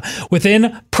journalism,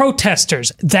 within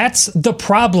protesters. That's the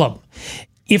problem.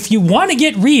 If you want to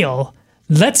get real,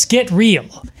 let's get real.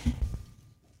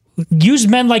 Use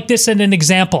men like this as an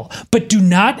example, but do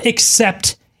not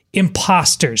accept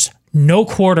imposters. No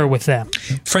quarter with them.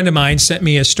 A friend of mine sent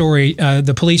me a story.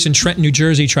 The police in Trenton, New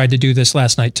Jersey tried to do this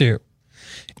last night too.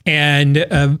 And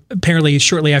apparently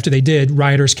shortly after they did,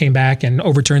 rioters came back and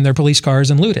overturned their police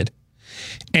cars and looted.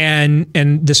 And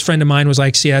this friend of mine was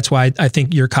like, see, that's why I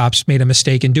think your cops made a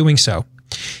mistake in doing so.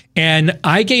 And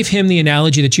I gave him the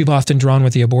analogy that you've often drawn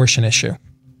with the abortion issue,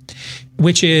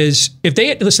 which is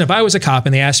if I was a cop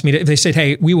and they asked me if they said,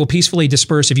 hey, we will peacefully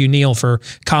disperse if you kneel for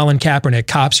Colin Kaepernick,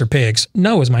 cops or pigs.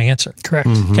 No is my answer. Correct.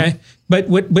 Okay. But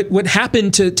what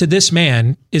happened to this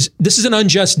man is this is an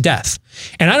unjust death.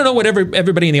 And I don't know what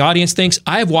everybody in the audience thinks.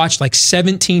 I've watched like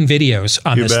 17 videos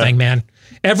on this thing, man.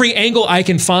 Every angle I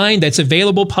can find that's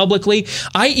available publicly.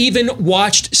 I even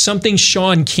watched something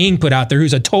Sean King put out there,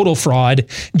 who's a total fraud,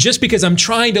 just because I'm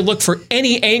trying to look for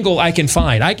any angle I can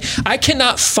find. I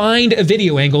cannot find a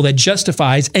video angle that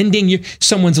justifies ending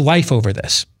someone's life over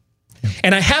this.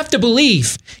 And I have to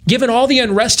believe, given all the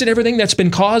unrest and everything that's been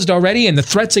caused already and the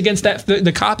threats against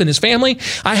the cop and his family,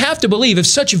 I have to believe if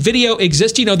such video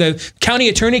exists, the county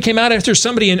attorney came out after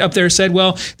somebody up there said,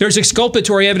 well, there's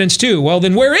exculpatory evidence too. Well,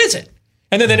 then where is it?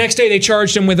 And then the next day they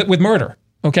charged him with murder.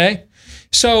 Okay.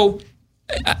 So,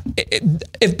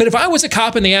 if I was a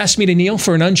cop and they asked me to kneel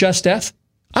for an unjust death,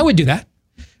 I would do that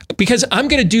because I'm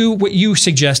going to do what you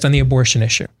suggest on the abortion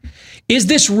issue. Is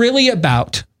this really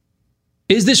about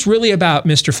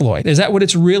Mr. Floyd? Is that what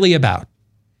it's really about?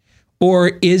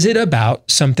 Or is it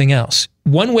about something else?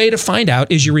 One way to find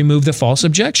out is you remove the false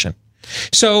objection.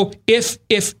 So if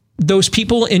those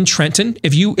people in Trenton,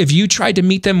 if you tried to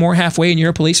meet them more halfway and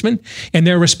you're a policeman and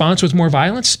their response was more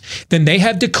violence, then they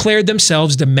have declared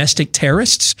themselves domestic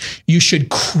terrorists. You should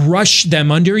crush them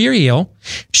under your heel,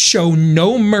 show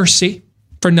no mercy,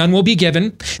 for none will be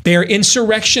given. They are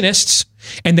insurrectionists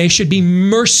and they should be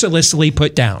mercilessly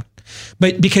put down.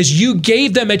 But because you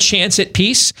gave them a chance at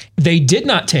peace, they did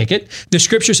not take it. The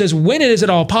scripture says, when it is at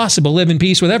all possible, live in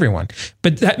peace with everyone.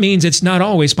 But that means it's not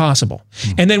always possible.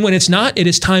 And then when it's not, it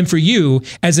is time for you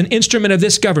as an instrument of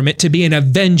this government to be an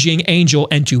avenging angel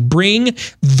and to bring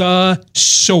the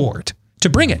sword, to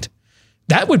bring it.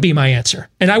 That would be my answer.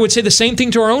 And I would say the same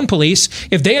thing to our own police.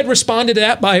 If they had responded to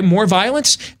that by more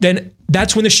violence, then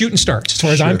that's when the shooting starts, as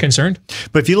far as I'm concerned.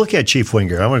 But if you look at Chief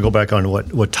Wingert, I want to go back on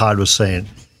what Todd was saying.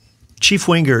 Chief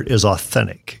Wingert is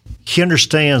authentic. He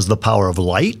understands the power of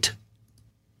light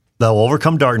that will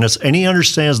overcome darkness, and he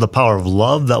understands the power of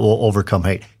love that will overcome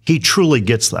hate. He truly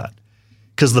gets that.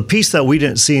 Because the piece that we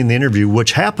didn't see in the interview,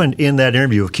 which happened in that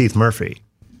interview with Keith Murphy,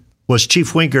 was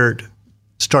Chief Wingert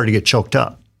started to get choked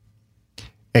up.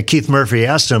 And Keith Murphy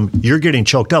asked him, you're getting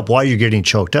choked up. Why are you getting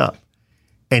choked up?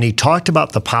 And he talked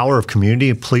about the power of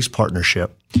community and police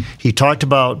partnership. He talked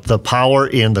about the power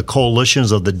in the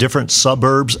coalitions of the different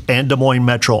suburbs and Des Moines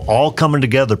Metro all coming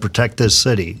together to protect this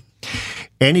city.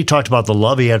 And he talked about the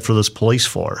love he had for this police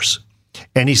force.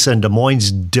 And he said Des Moines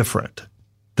is different.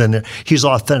 He's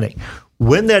authentic.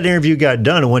 When that interview got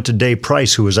done, it went to Dave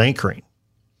Price, who was anchoring.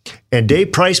 And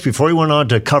Dave Price, before he went on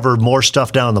to cover more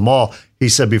stuff down the mall, he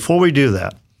said, before we do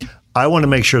that, I want to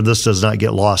make sure this does not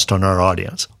get lost on our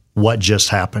audience. What just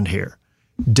happened here?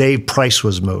 Dave Price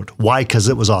was moved. Why? Because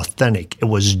it was authentic. It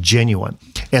was genuine.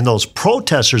 And those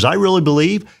protesters, I really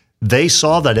believe, they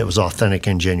saw that it was authentic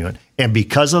and genuine. And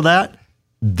because of that,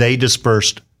 they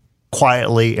dispersed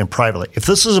quietly and privately. If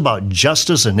this is about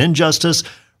justice and injustice,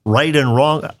 right and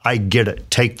wrong, I get it.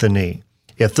 Take the knee.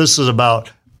 If this is about,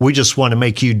 we just want to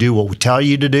make you do what we tell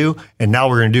you to do, and now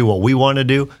we're going to do what we want to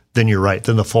do, then you're right.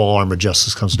 Then the full arm of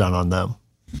justice comes down on them.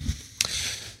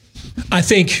 I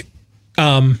think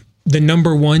the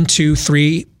number 1, 2,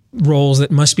 3 roles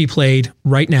that must be played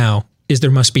right now is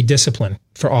there must be discipline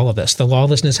for all of this. The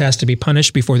lawlessness has to be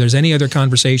punished before there's any other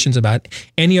conversations about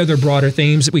any other broader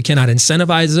themes. We cannot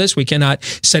incentivize this. We cannot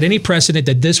set any precedent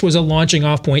that this was a launching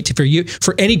off point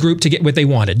for any group to get what they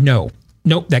wanted. No,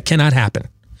 that cannot happen.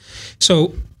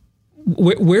 So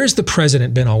where's the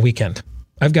president been all weekend?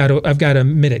 I've got a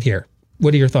minute here.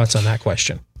 What are your thoughts on that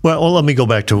question? Well, let me go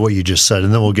back to what you just said,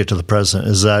 and then we'll get to the president.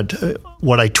 Is that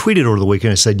what I tweeted over the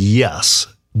weekend? I said, yes,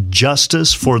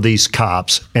 justice for these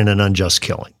cops and an unjust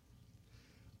killing.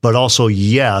 But also,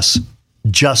 yes,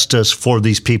 justice for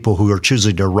these people who are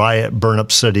choosing to riot, burn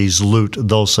up cities, loot,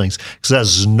 those things, because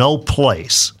there's no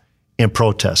place in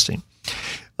protesting.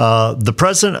 The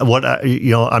president,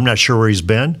 I'm not sure where he's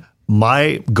been.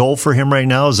 My goal for him right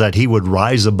now is that he would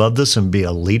rise above this and be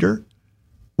a leader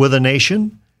with a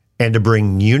nation, and to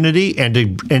bring unity and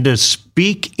to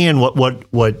speak in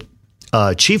what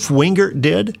Chief Wingert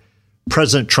did.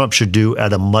 President Trump should do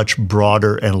at a much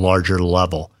broader and larger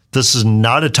level. This is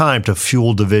not a time to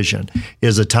fuel division. It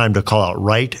is a time to call out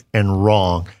right and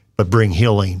wrong, but bring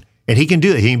healing. And he can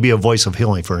do that. He can be a voice of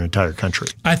healing for an entire country.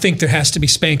 I think there has to be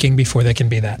spanking before they can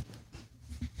be that.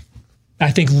 I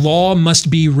think law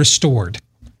must be restored.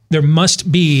 There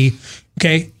must be,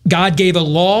 God gave a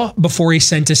law before he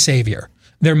sent a savior.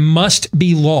 There must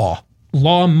be law.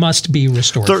 Law must be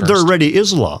restored. There already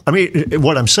is law. I mean,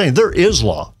 what I'm saying, there is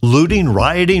law. Looting,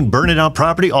 rioting, burning down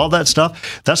property, all that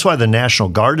stuff. That's why the National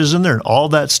Guard is in there and all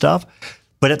that stuff.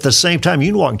 But at the same time,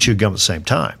 you can walk and chew gum at the same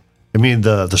time. I mean,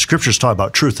 the scriptures talk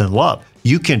about truth and love.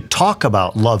 You can talk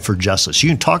about love for justice. You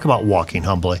can talk about walking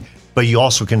humbly, but you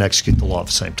also can execute the law at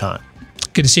the same time.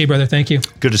 Good to see you, brother. Thank you.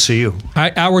 Good to see you. All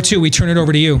right, hour 2, we turn it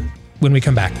over to you when we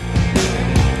come back.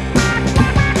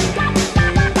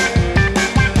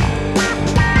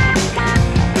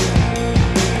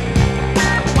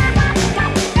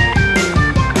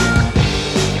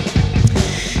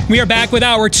 We are back with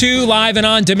Hour 2, live and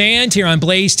on demand here on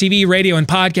Blaze TV, radio, and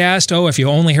podcast. Oh, if you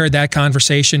only heard that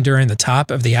conversation during the top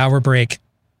of the hour break.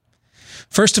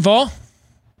 First of all,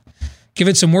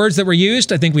 given some words that were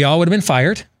used, I think we all would have been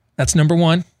fired. That's number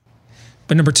 1.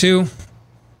 But number 2,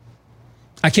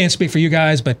 I can't speak for you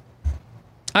guys, but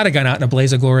I'd have gone out in a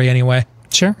blaze of glory anyway.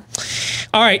 Sure.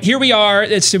 All right, here we are.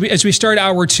 As we start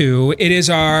Hour 2, it is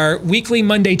our weekly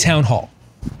Monday town hall.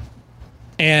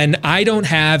 And I don't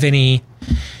have any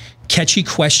catchy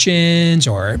questions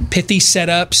or pithy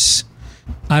setups.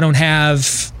 I don't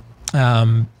have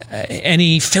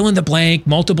any fill in the blank,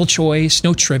 multiple choice,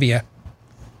 no trivia.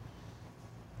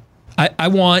 I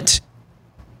want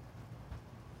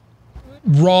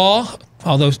raw,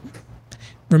 although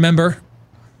remember,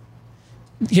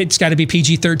 it's got to be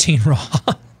PG-13 raw.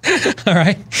 All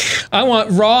right. I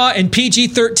want raw and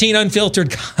PG-13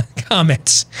 unfiltered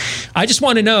comments. I just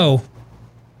want to know.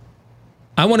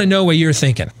 I want to know what you're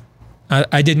thinking.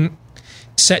 I didn't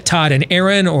set Todd and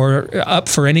Aaron or up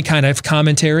for any kind of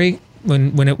commentary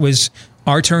when it was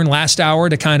our turn last hour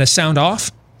to kind of sound off.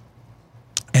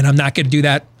 And I'm not going to do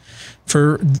that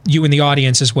for you in the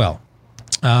audience as well.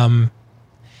 I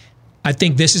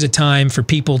think this is a time for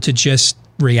people to just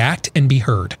react and be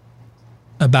heard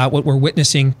about what we're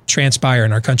witnessing transpire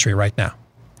in our country right now.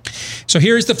 So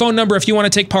here's the phone number if you want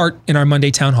to take part in our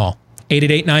Monday Town Hall.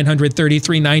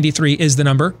 888-900-3393 is the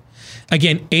number.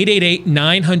 Again,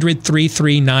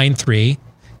 888-900-3393.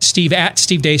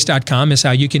 Steve@stevedeace.com is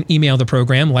how you can email the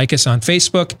program. Like us on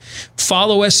Facebook.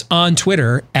 Follow us on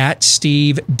Twitter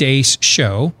 @Steve Deace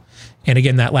Show. And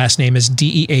again, that last name is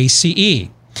DEACE.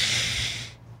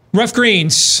 Rough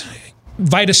Greens,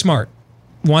 VitaSmart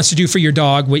wants to do for your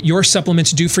dog what your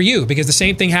supplements do for you, because the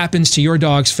same thing happens to your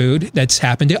dog's food that's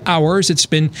happened to ours. It's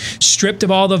been stripped of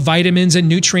all the vitamins and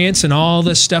nutrients and all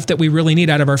the stuff that we really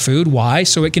need out of our food. Why?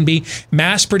 So it can be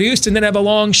mass produced and then have a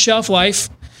long shelf life.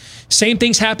 Same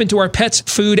things happen to our pets'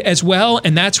 food as well,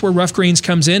 and that's where Rough Greens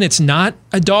comes in. It's not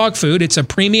a dog food. It's a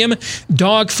premium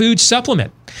dog food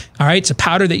supplement. All right, it's a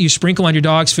powder that you sprinkle on your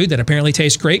dog's food that apparently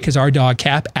tastes great because our dog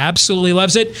Cap absolutely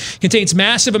loves it. Contains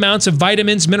massive amounts of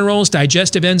vitamins, minerals,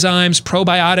 digestive enzymes,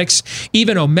 probiotics,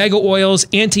 even omega oils,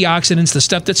 antioxidants, the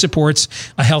stuff that supports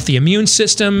a healthy immune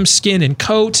system, skin and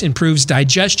coat, improves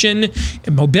digestion,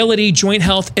 mobility, joint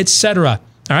health, etc.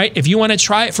 All right, if you want to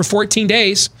try it for 14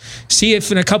 days, see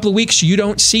if in a couple of weeks you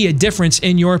don't see a difference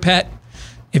in your pet.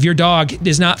 If your dog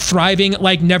is not thriving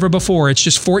like never before, it's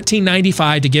just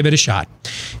 $14.95 to give it a shot.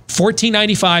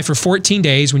 $14.95 for 14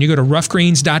 days when you go to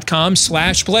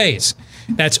roughgreens.com/blaze.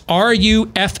 That's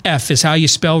RUFF is how you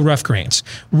spell Rough Greens.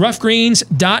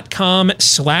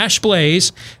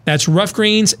 roughgreens.com/blaze. That's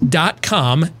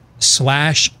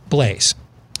roughgreens.com/blaze.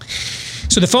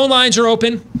 So the phone lines are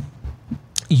open.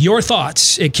 Your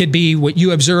thoughts. It could be what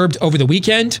you observed over the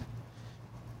weekend.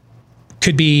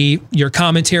 Could be your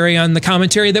commentary on the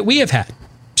commentary that we have had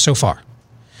so far.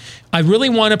 I really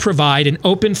want to provide an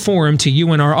open forum to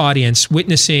you and our audience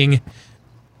witnessing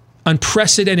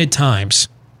unprecedented times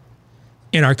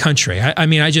in our country.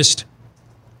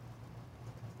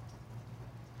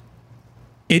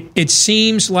 It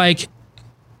seems like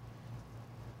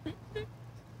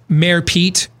Mayor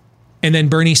Pete and then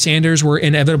Bernie Sanders were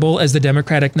inevitable as the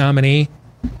Democratic nominee.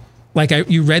 Like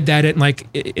you read that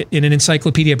in an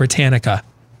Encyclopedia Britannica,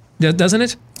 doesn't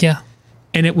it? Yeah.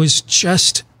 And it was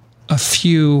just a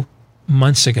few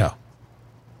months ago.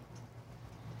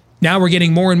 Now we're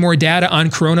getting more and more data on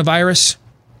coronavirus.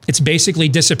 It's basically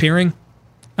disappearing.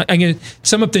 I'm going to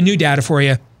sum up the new data for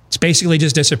you. It's basically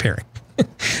just disappearing.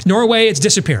 Norway, it's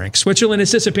disappearing. Switzerland,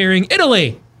 it's disappearing.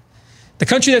 Italy, the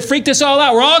country that freaked us all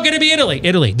out. We're all going to be Italy.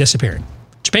 Italy, disappearing.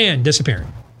 Japan, disappearing.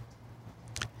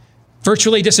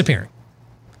 Virtually disappearing.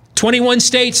 21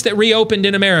 states that reopened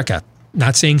in America,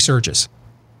 not seeing surges.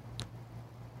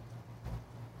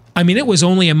 I mean, it was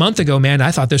only a month ago, man, I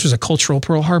thought this was a cultural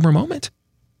Pearl Harbor moment.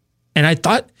 And I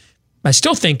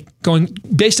still think, going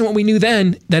based on what we knew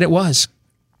then, that it was.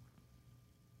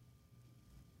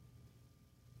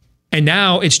 And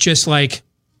now it's just like,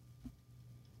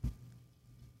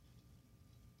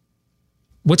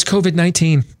 what's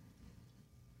COVID-19?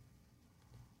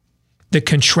 The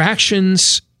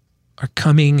contractions are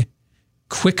coming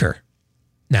quicker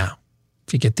now,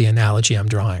 if you get the analogy I'm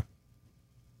drawing.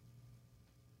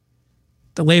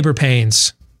 The labor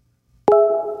pains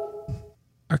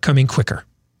are coming quicker.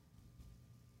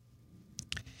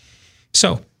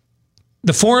 So,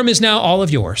 the forum is now all of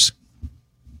yours.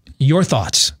 Your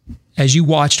thoughts as you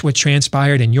watched what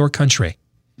transpired in your country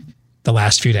the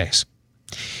last few days.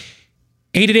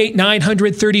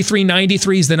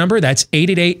 888-900-3393 is the number. That's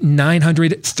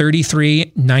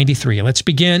 888-900-3393. Let's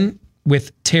begin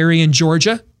with Terry in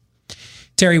Georgia.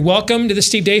 Terry, welcome to the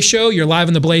Steve Deace Show. You're live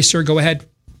on the Blaze, sir. Go ahead.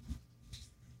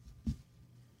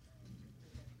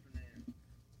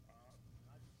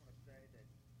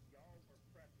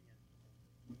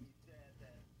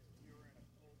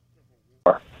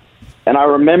 And I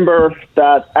remember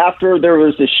that after there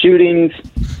was the shootings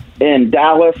in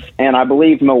Dallas and I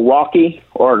believe Milwaukee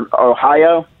or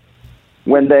Ohio,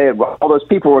 when all those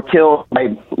people were killed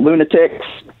by lunatics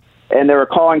and they were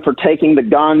calling for taking the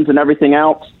guns and everything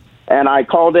else. And I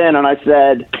called in and I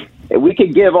said, if we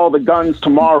could give all the guns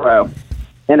tomorrow,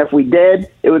 and if we did,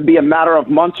 it would be a matter of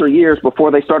months or years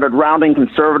before they started rounding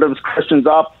conservatives, Christians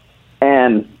up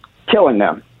and killing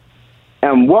them.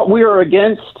 And what we are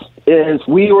against is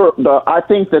I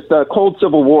think that the cold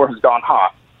civil war has gone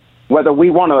hot, whether we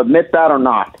want to admit that or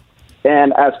not.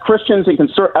 And as Christians and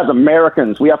as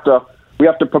Americans, we have to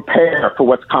prepare for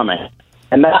what's coming.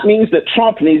 And that means that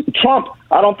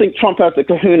I don't think Trump has the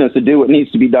kahunas to do what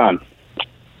needs to be done.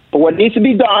 But what needs to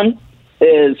be done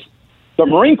is the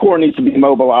Marine Corps needs to be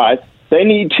mobilized. They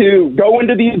need to go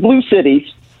into these blue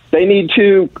cities. They need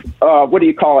to,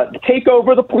 take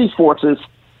over the police forces,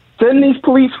 send these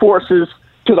police forces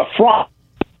to the front,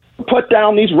 put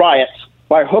down these riots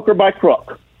by hook or by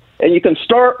crook. And you can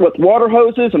start with water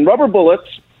hoses and rubber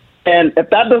bullets, and if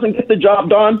that doesn't get the job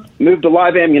done, move to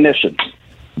live ammunition.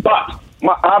 But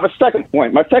I have a second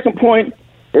point. My second point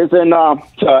is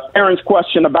to Aaron's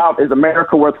question about, is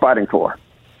America worth fighting for?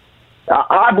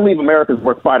 I believe America is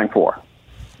worth fighting for.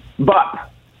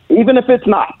 But even if it's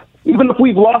not, even if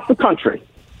we've lost the country,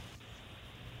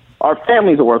 our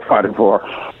families are worth fighting for.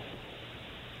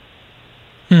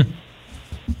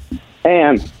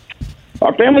 And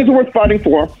our families are worth fighting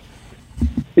for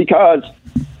because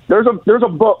there's a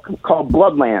book called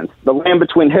Bloodlands, The Land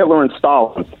Between Hitler and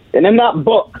Stalin. And in that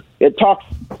book, it talks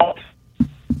about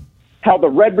how the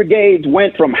Red Brigades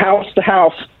went from house to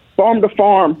house, farm to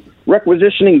farm,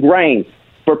 requisitioning grain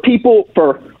for people,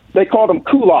 they called them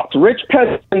kulaks, rich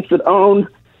peasants that owned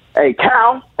a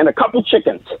cow, and a couple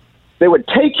chickens. They would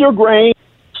take your grain,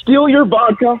 steal your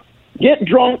vodka, get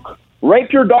drunk,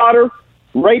 rape your daughter,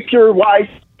 rape your wife,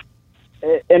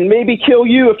 and maybe kill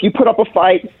you if you put up a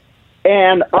fight,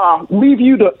 and leave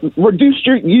you to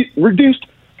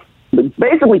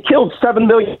basically killed 7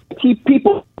 million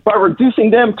people by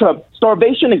reducing them to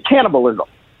starvation and cannibalism.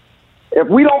 If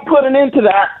we don't put an end to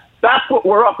that, that's what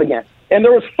we're up against. And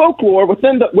there was folklore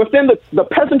within the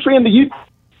peasantry and the youth.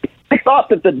 They thought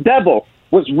that the devil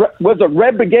was a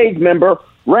Red Brigade member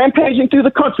rampaging through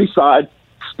the countryside,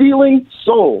 stealing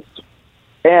souls.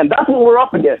 And that's what we're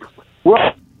up against. We're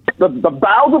up the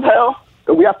bowels of hell,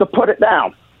 and we have to put it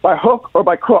down by hook or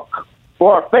by crook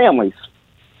for our families.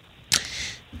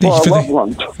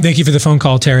 Thank you for the phone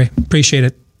call, Terry. Appreciate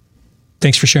it.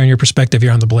 Thanks for sharing your perspective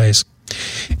here on The Blaze.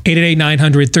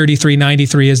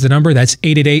 888-900-3393 is the number. That's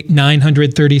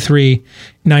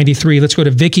 888-900-3393. Let's go to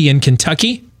Vicky in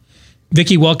Kentucky.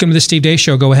 Vicky, welcome to the Steve Deace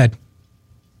Show. Go ahead.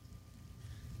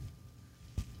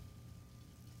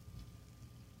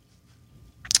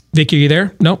 Vicky, are you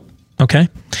there? Nope. Okay.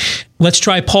 Let's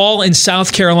try Paul in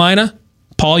South Carolina.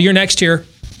 Paul, you're next here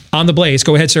on The Blaze.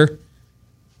 Go ahead, sir.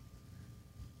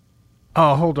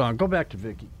 Oh, hold on. Go back to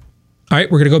Vicky. All right,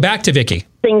 we're going to go back to Vicky.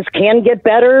 Things can get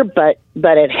better, but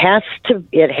it has to.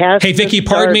 Hey, Vicky,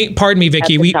 pardon me,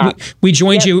 Vicky. We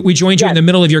joined you. We joined you in the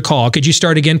middle of your call. Could you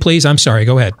start again, please? I'm sorry.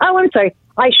 Go ahead. Oh, I'm sorry.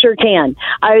 I sure can.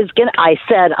 I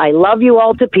said I love you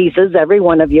all to pieces, every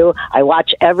one of you. I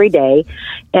watch every day,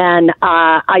 and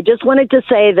I just wanted to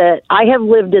say that I have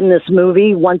lived in this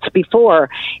movie once before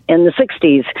in the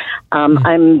 '60s.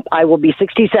 I will be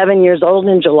 67 years old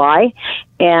in July,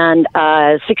 and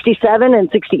 67 and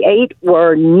 68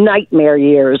 were nightmare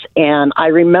years, and I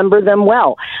remember them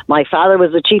well. My father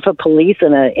was the chief of police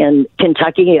in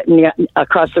Kentucky,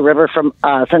 across the river from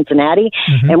Cincinnati,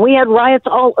 and we had riots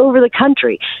all over the country.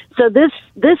 So this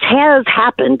has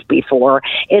happened before.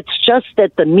 It's just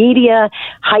that the media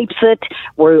hypes it.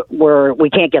 We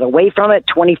can't get away from it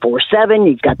 24/7.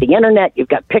 You've got the internet. You've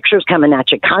got pictures coming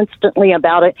at you constantly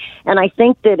about it. And I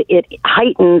think that it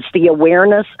heightens the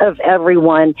awareness of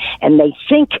everyone, and they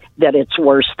think that it's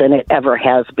worse than it ever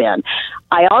has been.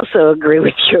 I also agree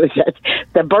with you that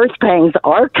the birth pangs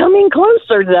are coming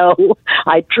closer, though.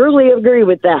 I truly agree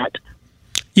with that.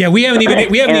 Yeah, we haven't even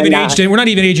aged in. We're not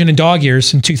even aging in dog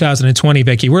years in 2020,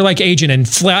 Vicky. We're like aging in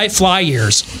fly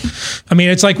years. I mean,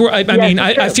 it's like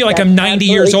I feel like I'm 90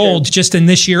 years old just in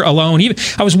this year alone. Even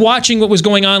I was watching what was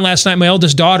going on last night. My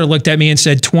eldest daughter looked at me and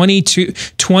said,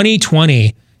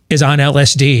 2020 is on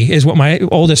LSD, is what my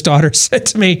oldest daughter said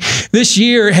to me. This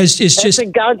year is just... That's the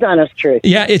God's honest truth.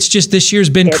 Yeah, it's just this year's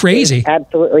been crazy.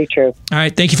 Absolutely true. All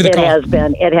right, thank you for the call.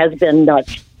 It has been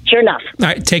nuts. Sure enough. All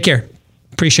right, take care.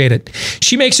 Appreciate it.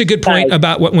 She makes a good point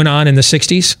about what went on in the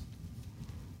 60s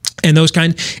and those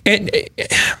kind. And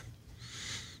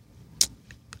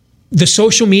the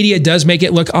social media does make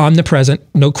it look omnipresent,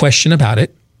 no question about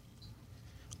it.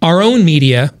 Our own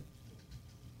media,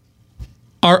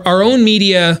 I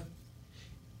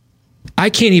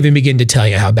can't even begin to tell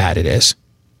you how bad it is.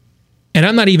 And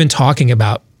I'm not even talking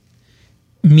about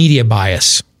media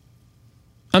bias.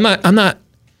 I'm not,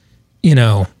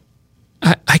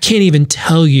 I can't even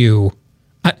tell you.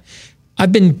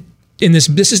 I've been in this.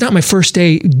 This is not my first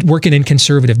day working in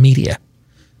conservative media.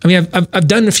 I mean, I've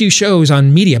done a few shows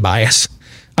on media bias.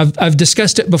 I've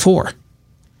discussed it before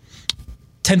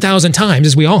 10,000 times,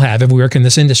 as we all have if we work in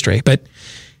this industry. But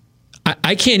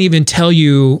I can't even tell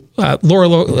you. Lara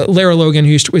Logan,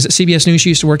 who was at CBS News, she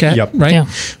used to work at, right? Yeah.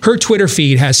 Her Twitter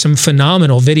feed has some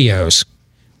phenomenal videos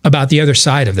about the other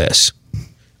side of this,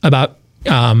 about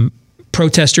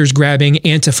protesters grabbing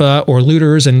Antifa or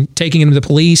looters and taking them to the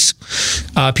police,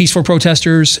 peaceful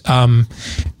protesters.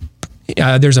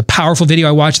 There's a powerful video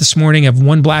I watched this morning of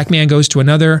one black man goes to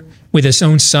another with his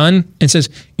own son and says,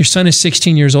 your son is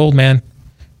 16 years old, man.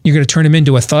 You're going to turn him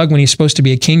into a thug when he's supposed to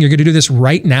be a king. You're going to do this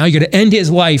right now. You're going to end his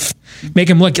life, make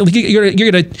him look, you're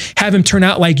going to have him turn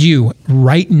out like you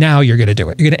right now. You're going to do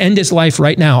it. You're going to end his life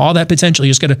right now. All that potential.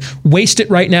 You're just going to waste it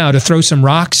right now to throw some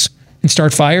rocks and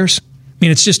start fires. I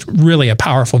mean, it's just really a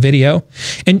powerful video.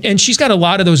 And she's got a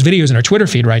lot of those videos in her Twitter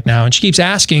feed right now. And she keeps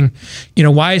asking,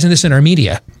 why isn't this in our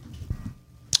media?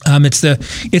 It's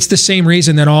the same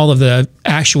reason that all of the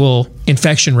actual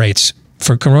infection rates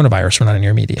for coronavirus were not in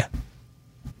your media.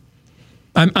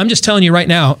 I'm just telling you right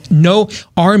now,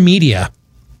 our media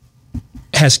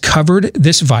has covered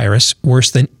this virus worse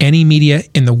than any media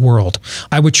in the world.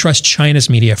 I would trust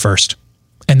China's media first.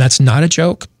 And that's not a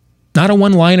joke, not a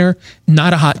one-liner,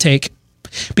 not a hot take.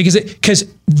 Because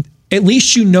at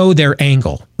least their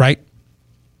angle, right?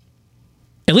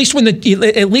 At least when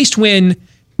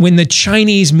when the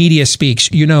Chinese media speaks,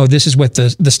 this is what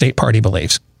the state party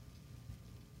believes.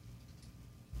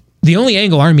 The only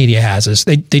angle our media has is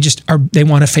they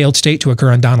want a failed state to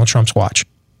occur on Donald Trump's watch.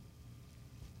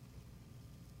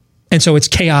 And so it's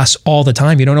chaos all the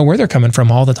time. You don't know where they're coming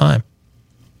from all the time.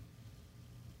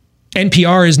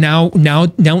 NPR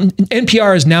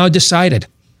is now decided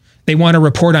they want to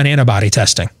report on antibody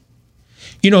testing.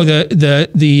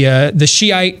 The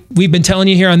Shiite we've been telling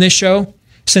you here on this show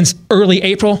since early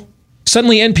April.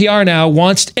 Suddenly NPR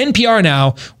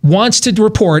now wants to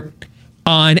report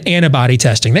on antibody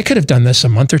testing. They could have done this a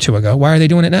month or two ago. Why are they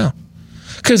doing it now?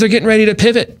 Because they're getting ready to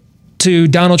pivot to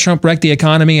Donald Trump wrecked the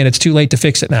economy and it's too late to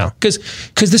fix it now.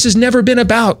 Because this has never been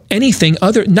about anything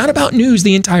other, not about news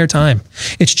the entire time.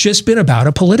 It's just been about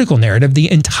a political narrative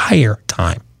the entire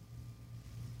time.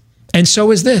 And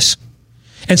so is this.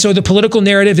 And so the political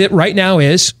narrative right now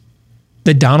is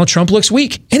that Donald Trump looks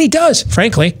weak. And he does,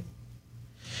 frankly.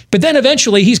 But then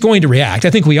eventually he's going to react.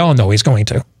 I think we all know he's going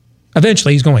to.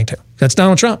 Eventually he's going to. That's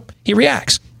Donald Trump. He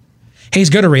reacts. He's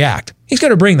going to react. He's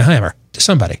going to bring the hammer to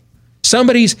somebody.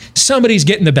 Somebody's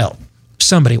getting the belt.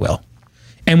 Somebody will.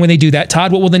 And when they do that,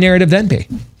 Todd, what will the narrative then be?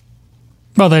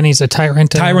 Well, then he's a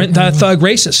tyrant. Thug,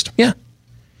 racist. Yeah.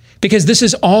 Because this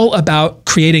is all about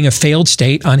creating a failed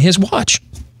state on his watch.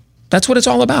 That's what it's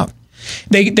all about.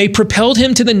 They propelled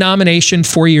him to the nomination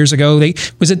 4 years ago. I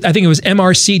think it was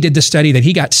MRC did the study that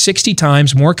he got 60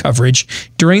 times more coverage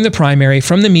during the primary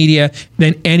from the media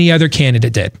than any other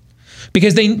candidate did.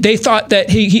 Because they thought that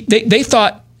they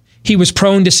thought he was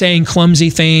prone to saying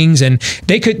clumsy things, and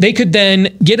they could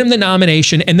then get him the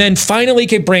nomination and then finally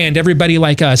could brand everybody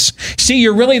like us. See,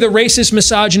 you're really the racist,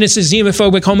 misogynistic,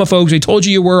 xenophobic, homophobes. We told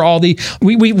you were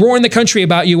we warned the country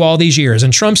about you all these years,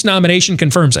 and Trump's nomination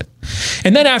confirms it.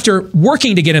 And then after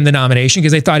working to get him the nomination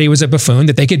because they thought he was a buffoon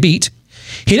that they could beat,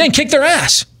 he then kicked their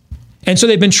ass. And so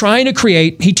they've been trying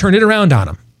to he turned it around on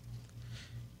him.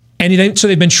 And so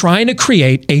they've been trying to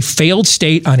create a failed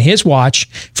state on his watch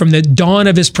from the dawn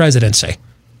of his presidency.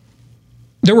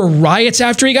 There were riots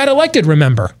after he got elected,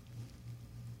 remember?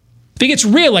 If he gets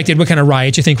reelected, what kind of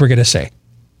riots you think we're going to see?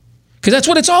 Because that's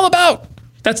what it's all about.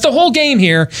 That's the whole game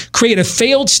here. Create a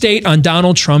failed state on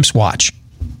Donald Trump's watch.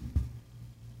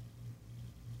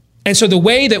 And so the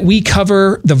way that we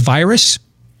cover the virus,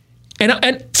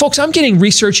 and folks, I'm getting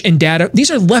research and data. These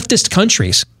are leftist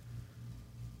countries.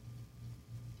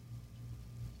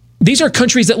 These are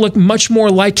countries that look much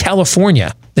more like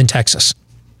California than Texas.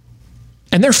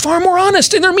 And they're far more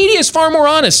honest, and their media is far more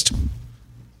honest.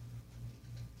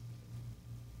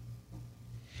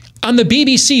 On the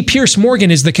BBC, Piers Morgan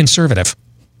is the conservative.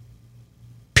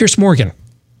 Piers Morgan.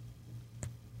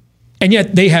 And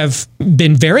yet they have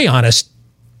been very honest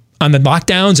on the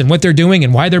lockdowns and what they're doing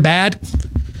and why they're bad.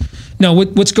 No,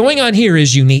 what's going on here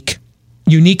is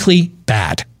uniquely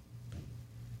bad.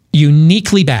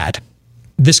 Uniquely bad.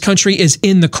 This country is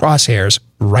in the crosshairs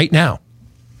right now.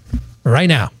 Right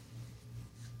now.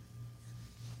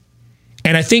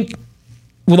 And I think,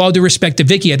 with all due respect to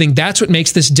Vicky, I think that's what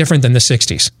makes this different than the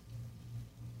 60s.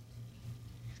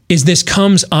 Is this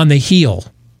comes on the heels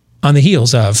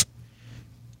of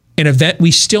an event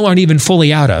we still aren't even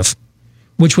fully out of,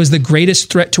 which was the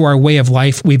greatest threat to our way of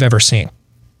life we've ever seen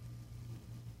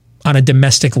on a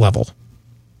domestic level.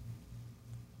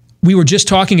 We were just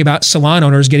talking about salon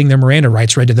owners getting their Miranda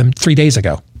rights read to them 3 days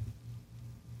ago.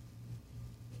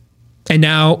 And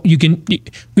now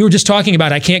we were just talking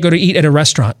about I can't go to eat at a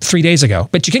restaurant 3 days ago,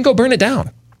 but you can go burn it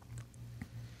down.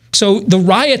 So the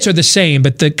riots are the same,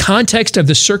 but the context of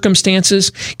the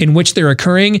circumstances in which they're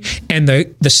occurring and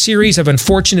the series of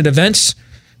unfortunate events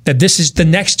that this is the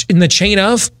next in the chain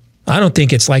of, I don't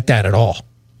think it's like that at all.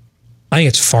 I think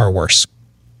it's far worse.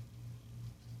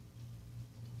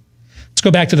 Let's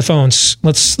go back to the phones.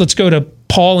 Let's go to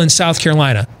Paul in South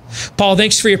Carolina. Paul,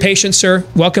 thanks for your patience, sir.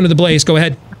 Welcome to the Blaze. Go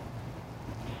ahead.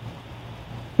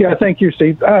 Yeah, thank you,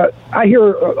 Steve. I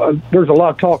hear there's a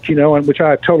lot of talk, and which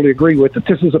I totally agree with, that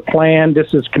this is a plan,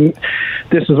 this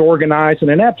is organized, and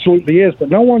it absolutely is. But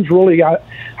no one's really, I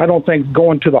don't think,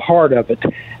 going to the heart of it.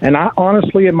 And I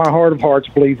honestly, in my heart of hearts,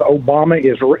 believe Obama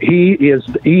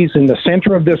he's in the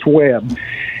center of this web,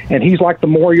 and he's like the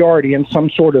Moriarty in some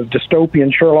sort of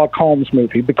dystopian Sherlock Holmes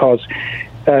movie. Because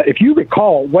if you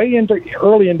recall,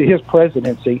 early into his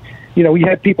presidency, we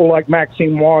had people like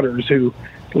Maxine Waters who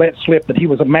let slip that he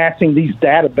was amassing these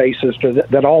databases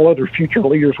that all other future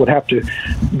leaders would have to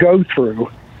go through.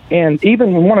 And even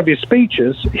in one of his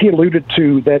speeches, he alluded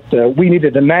to that we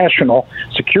needed a national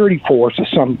security force of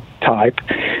some type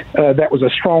that was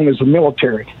as strong as the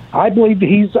military. I believe that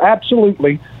he's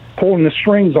absolutely pulling the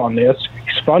strings on this.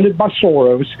 He's funded by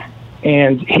Soros.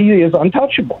 and he is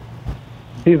untouchable.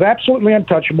 He's absolutely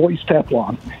untouchable. He's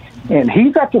Teflon. And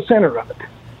he's at the center of it.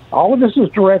 All of this is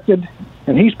directed,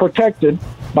 and he's protected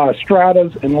by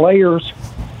stratas and layers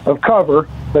of cover,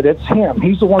 but it's him.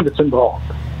 He's the one that's involved.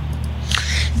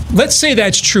 Let's say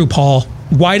that's true, Paul.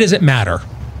 Why does it matter?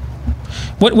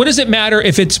 What does it matter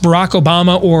if it's Barack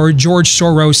Obama or George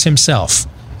Soros himself?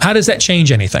 How does that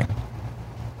change anything?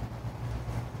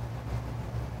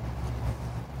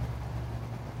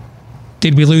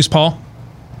 Did we lose Paul?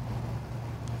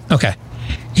 Okay.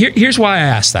 Here's why I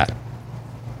asked that.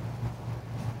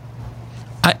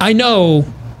 I know,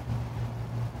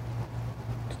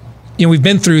 we've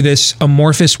been through this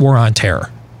amorphous war on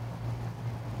terror.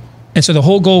 And so the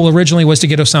whole goal originally was to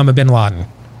get Osama bin Laden.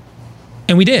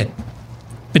 And we did.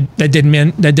 But that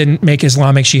didn't make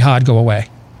Islamic Jihad go away.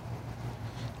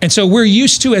 And so we're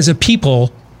used to, as a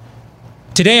people,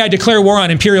 today I declare war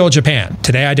on Imperial Japan.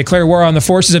 Today I declare war on the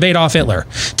forces of Adolf Hitler.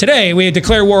 Today we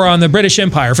declare war on the British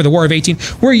Empire for the War of 18.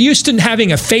 We're used to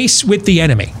having a face with the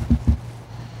enemy.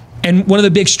 And one of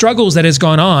the big struggles that has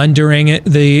gone on during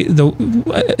the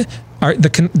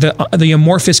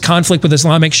amorphous conflict with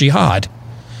Islamic Jihad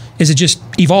is it just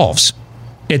evolves.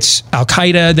 It's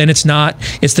Al-Qaeda, then it's not.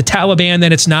 It's the Taliban,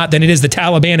 then it's not. Then it is the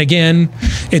Taliban again.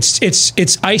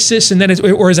 It's ISIS, and then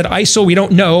or is it ISIL? We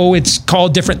don't know. It's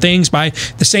called different things by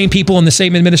the same people in the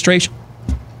same administration.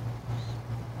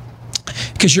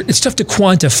 Because it's tough to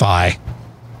quantify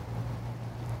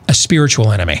a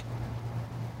spiritual enemy.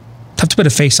 Tough to put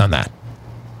a face on that.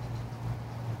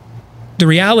 The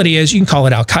reality is, you can call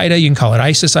it Al-Qaeda, you can call it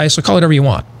ISIS, ISIL, call it whatever you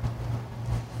want.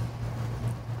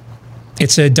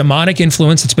 It's a demonic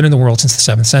influence that's been in the world since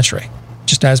the 7th century.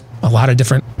 Just has a lot of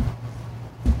different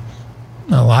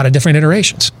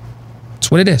iterations. That's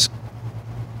what it is.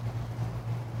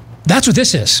 That's what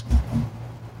this is.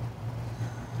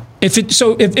 If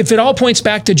it all points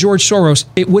back to George Soros,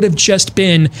 it would have just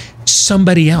been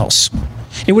somebody else.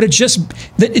 It would have just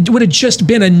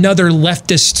been another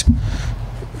leftist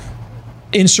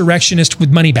insurrectionist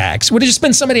with money bags. It would have just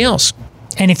been somebody else.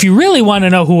 And if you really want to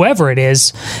know whoever it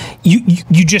is, you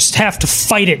just have to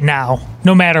fight it now,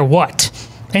 no matter what,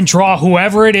 and draw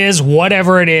whoever it is,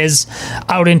 whatever it is,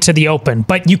 out into the open.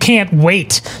 But you can't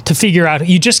wait to figure out.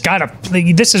 You just gotta.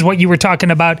 This is what you were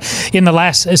talking about in the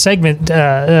last segment,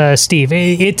 Steve.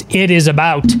 It is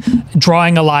about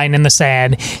drawing a line in the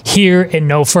sand here and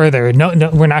no further.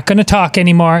 No, we're not going to talk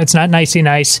anymore. It's not nicey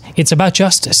nice. It's about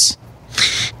justice.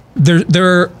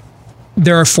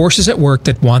 There are forces at work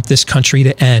that want this country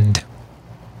to end.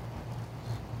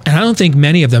 And I don't think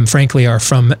many of them, frankly, are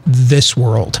from this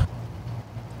world.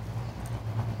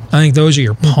 I think those are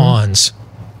your pawns.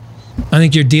 I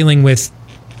think you're dealing with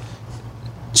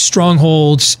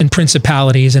strongholds and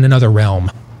principalities in another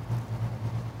realm.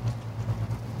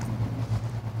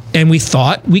 And we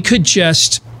thought we could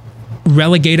just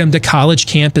relegate them to college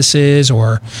campuses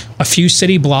or a few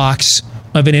city blocks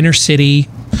of an inner city,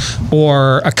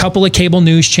 or a couple of cable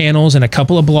news channels and a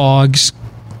couple of blogs,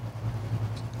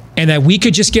 and that we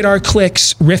could just get our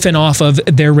clicks riffing off of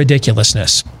their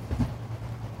ridiculousness.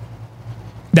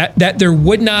 That there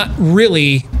would not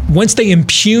really, once they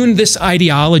impugn this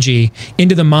ideology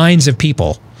into the minds of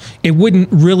people, it wouldn't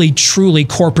really truly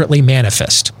corporately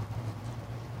manifest.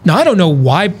 Now, I don't know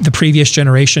why the previous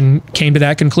generation came to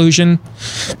that conclusion.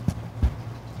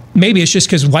 Maybe it's just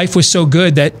because life was so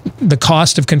good that the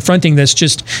cost of confronting this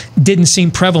just didn't seem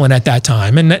prevalent at that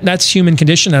time. And that's human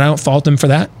condition, and I don't fault them for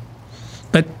that.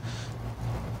 But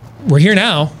we're here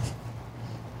now.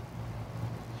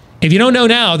 If you don't know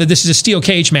now that this is a steel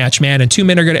cage match, man, and 2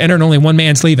 men are going to enter and only one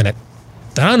man's leaving it,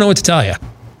 then I don't know what to tell you.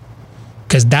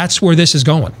 Because that's where this is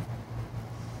going.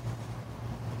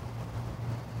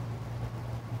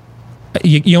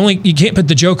 You can't put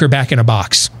the Joker back in a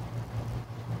box.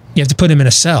 You have to put him in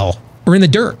a cell or in the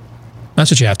dirt. That's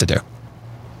what you have to do.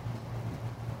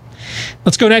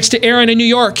 Let's go next to Aaron in New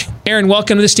York. Aaron,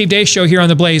 welcome to the Steve Deace Show here on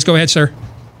The Blaze. Go ahead, sir.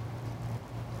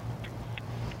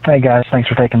 Hey, guys. Thanks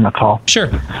for taking my call. Sure.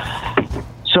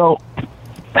 So,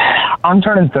 I'm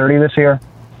turning 30 this year,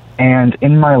 and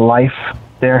in my life,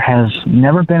 there has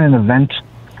never been an event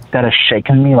that has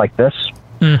shaken me like this.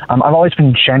 I've always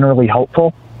been generally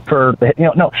hopeful for,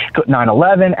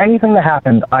 9/11, anything that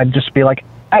happened, I'd just be like,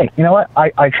 hey, you know what?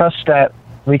 I trust that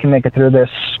we can make it through this.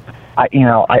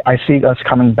 I see us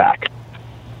coming back.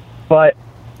 But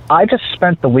I just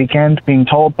spent the weekend being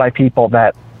told by people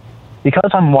that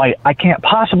because I'm white, I can't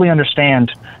possibly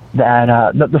understand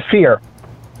that the fear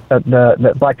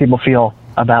that black people feel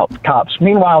about cops.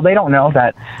 Meanwhile, they don't know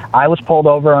that I was pulled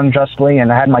over unjustly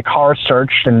and I had my car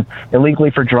searched and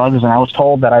illegally for drugs, and I was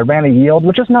told that I ran a yield,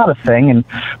 which is not a thing. And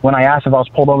when I asked if I was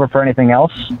pulled over for anything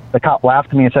else, the cop laughed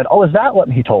at me and said, "Oh, is that what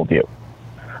he told you?"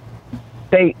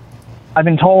 I've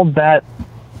been told that,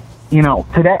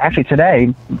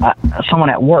 today, someone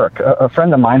at work, a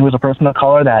friend of mine who's a person of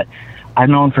color that I've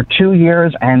known for 2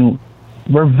 years and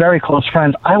we're very close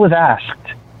friends, I was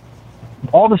asked,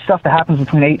 all the stuff that happens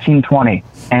between 1820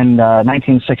 and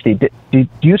 1960, do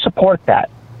you support that?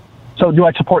 So do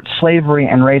I support slavery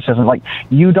and racism? Like,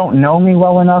 you don't know me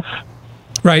well enough?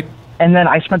 Right. And then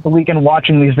I spent the weekend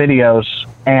watching these videos,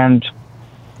 and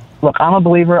look, I'm a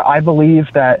believer. I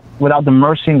believe that without the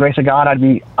mercy and grace of God,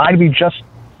 I'd be just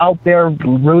out there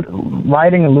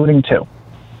rioting and looting too.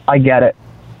 I get it.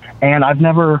 And I've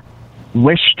never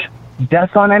wished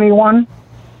death on anyone,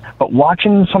 but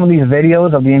watching some of these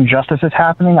videos of the injustices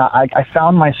happening, I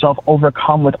found myself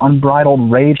overcome with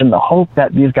unbridled rage and the hope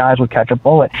that these guys would catch a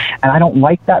bullet. And I don't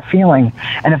like that feeling.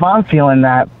 And if I'm feeling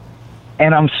that,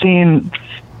 and I'm seeing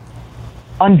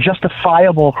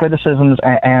unjustifiable criticisms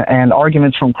and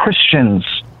arguments from Christians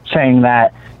saying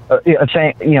that,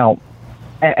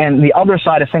 and the other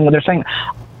side is saying what they're saying,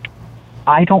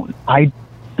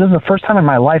 this is the first time in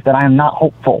my life that I am not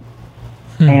hopeful.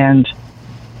 And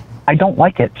I don't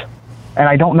like it. And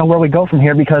I don't know where we go from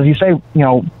here, because you say,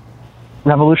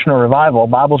 revolution or revival,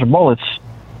 Bibles or bullets.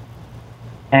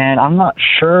 And I'm not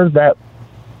sure that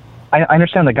I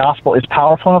understand the gospel is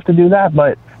powerful enough to do that,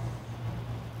 but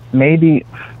maybe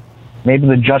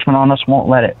the judgment on us won't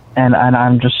let it. And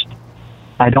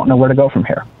I don't know where to go from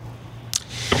here.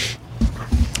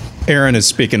 Aaron is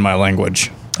speaking my language.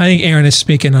 I think Aaron is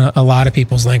speaking a lot of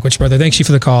people's language, brother. Thanks you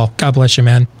for the call. God bless you,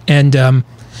 man. And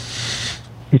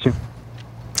you too.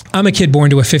 I'm a kid born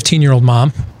to a 15-year-old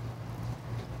mom.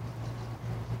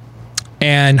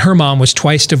 And her mom was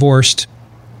twice divorced,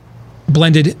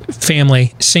 blended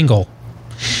family, single.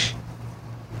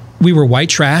 We were white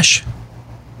trash.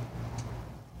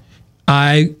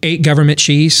 I ate government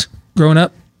cheese growing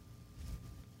up.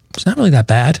 It's not really that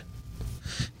bad.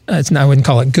 I wouldn't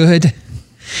call it good.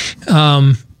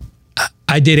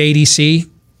 I did ADC.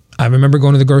 I remember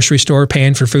going to the grocery store,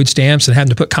 paying for food stamps and having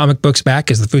to put comic books back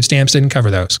because the food stamps didn't cover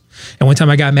those. And one time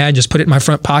I got mad, just put it in my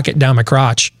front pocket down my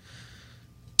crotch,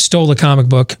 stole the comic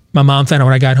book. My mom found out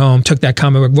when I got home, took that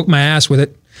comic book, whooped my ass with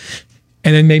it,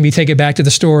 and then made me take it back to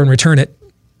the store and return it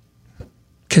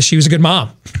because she was a good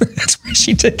mom. That's why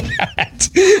she did that.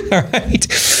 All right.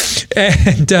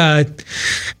 And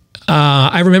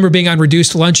I remember being on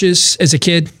reduced lunches as a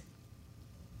kid.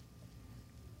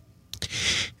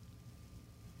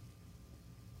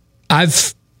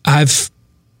 The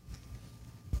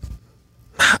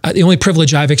only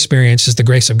privilege I've experienced is the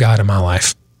grace of God in my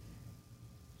life.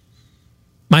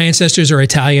 My ancestors are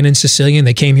Italian and Sicilian.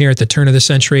 They came here at the turn of the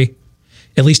century,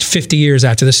 at least 50 years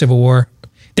after the Civil War.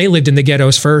 They lived in the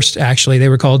ghettos first, actually. They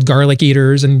were called garlic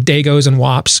eaters and Dagos and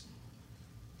wops.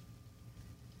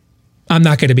 I'm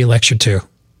not going to be lectured to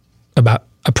about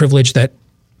a privilege that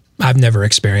I've never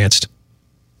experienced.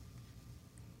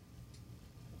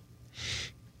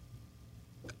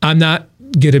 I'm not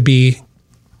going to be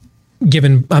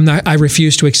given, I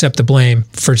refuse to accept the blame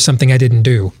for something I didn't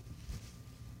do.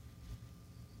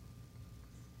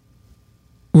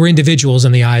 We're individuals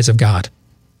in the eyes of God.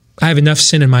 I have enough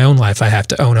sin in my own life I have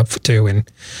to own up to and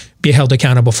be held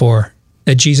accountable for,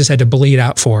 that Jesus had to bleed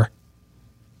out for.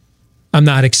 I'm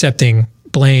not accepting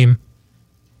blame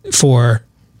for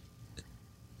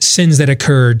sins that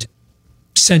occurred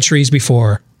centuries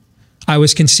before I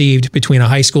was conceived, between a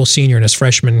high school senior and his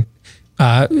freshman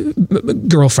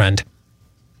girlfriend.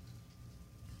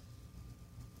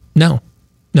 No,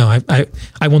 I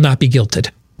will not be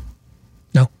guilted.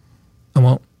 No, I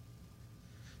won't.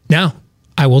 Now,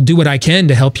 I will do what I can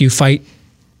to help you fight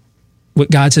what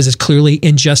God says is clearly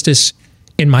injustice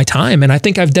in my time. And I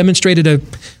think I've demonstrated a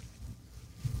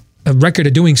record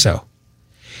of doing so.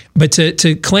 But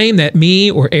to claim that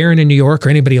me or Aaron in New York or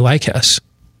anybody like us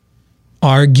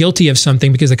are guilty of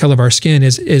something because of the color of our skin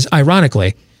is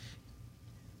ironically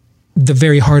the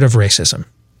very heart of racism.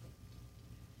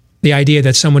 The idea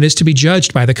that someone is to be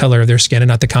judged by the color of their skin and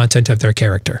not the content of their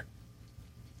character.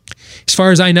 As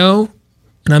far as I know,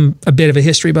 and I'm a bit of a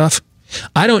history buff,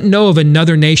 I don't know of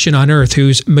another nation on earth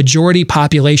whose majority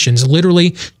populations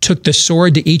literally took the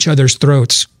sword to each other's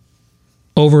throats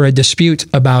over a dispute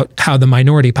about how the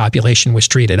minority population was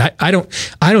treated. I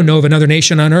don't know of another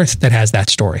nation on earth that has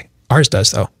that story. Ours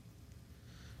does, though.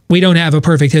 We don't have a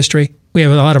perfect history. We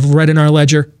have a lot of red in our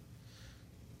ledger.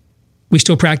 We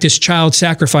still practice child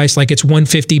sacrifice like it's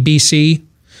 150 BC,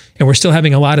 And we're still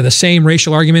having a lot of the same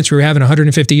racial arguments we were having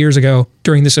 150 years ago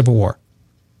during the Civil War.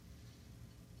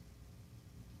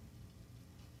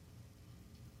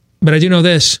 But I do know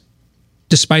this,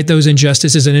 despite those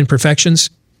injustices and imperfections,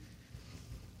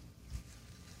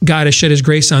 God has shed his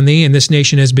grace on thee, and this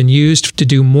nation has been used to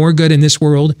do more good in this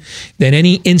world than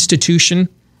any institution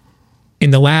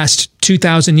in the last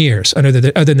 2,000 years, other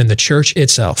than the church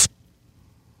itself.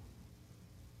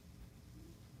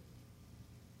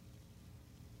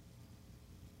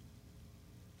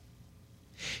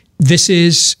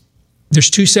 There's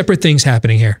two separate things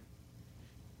happening here.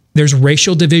 There's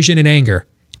racial division and anger,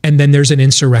 and then there's an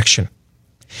insurrection.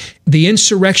 The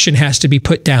insurrection has to be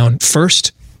put down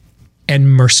first and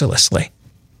mercilessly.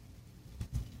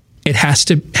 It has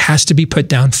to be put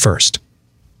down first.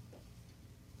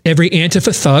 Every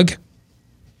Antifa thug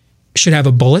should have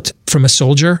a bullet from a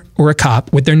soldier or a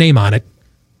cop with their name on it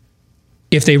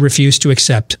if they refuse to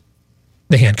accept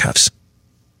the handcuffs.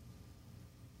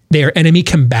 They are enemy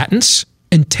combatants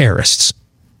and terrorists.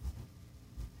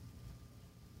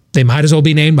 They might as well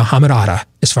be named Muhammad Atta,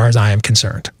 as far as I am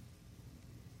concerned.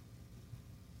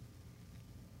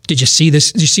 Did you see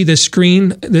this? Did you see the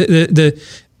screen, the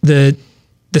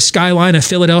skyline of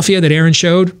Philadelphia that Aaron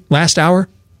showed last hour?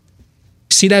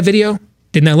 See that video?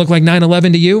 Didn't that look like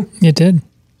 9/11 to you? It did.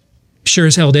 Sure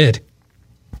as hell did.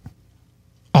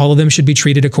 All of them should be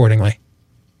treated accordingly.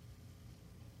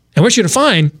 And what you're going to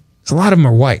find is a lot of them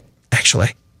are white, actually.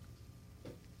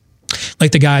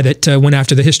 Like the guy that went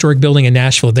after the historic building in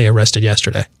Nashville they arrested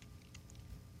yesterday.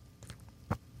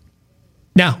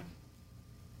 Now,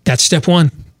 that's step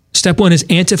one. Step one is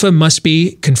Antifa must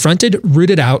be confronted,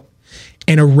 rooted out,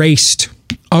 and erased.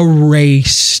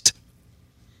 Erased.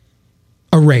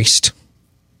 Erased.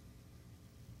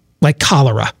 Like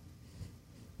cholera.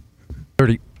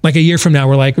 30. Like a year from now,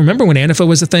 we're like, remember when Antifa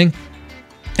was a thing?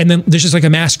 And then there's just like a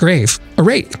mass grave.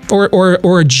 Erased.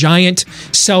 Or a giant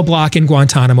cell block in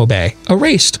Guantanamo Bay.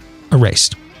 Erased.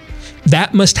 Erased.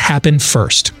 That must happen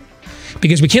first.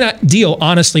 Because we cannot deal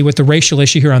honestly with the racial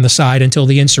issue here on the side until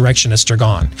the insurrectionists are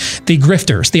gone. The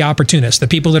grifters, the opportunists, the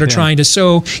people that are trying to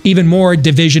sow even more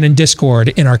division and discord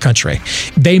in our country.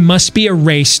 They must be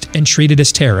erased and treated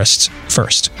as terrorists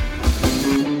first.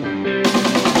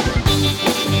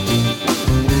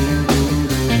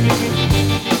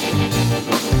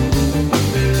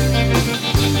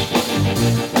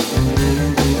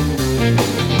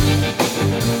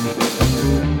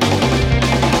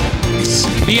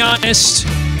 Be honest.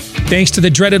 Thanks to the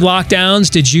dreaded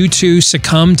lockdowns, did you too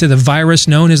succumb to the virus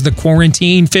known as the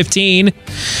Quarantine 15?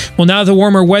 Well, now the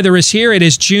warmer weather is here. It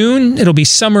is June. It'll be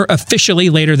summer officially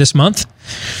later this month.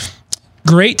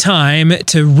 Great time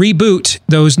to reboot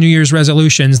those New Year's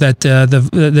resolutions that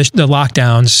the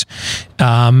lockdowns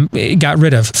got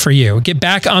rid of for you. Get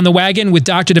back on the wagon with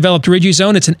doctor-developed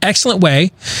Riduzone. It's an excellent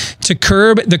way to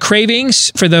curb the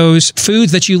cravings for those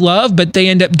foods that you love, but they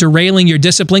end up derailing your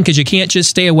discipline because you can't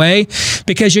just stay away,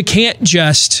 because you can't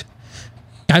just...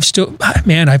 I still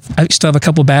have a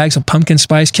couple bags of pumpkin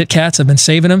spice Kit Kats. I've been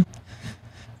saving them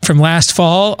from last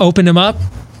fall. Opened them up.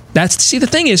 See, the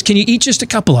thing is, can you eat just a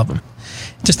couple of them?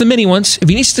 Just the mini ones. If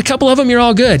you eat just a couple of them, you're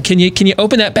all good. Can you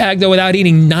open that bag, though, without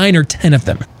eating 9 or 10 of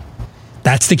them?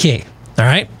 That's the key. All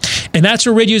right? And that's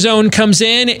where Riduzone comes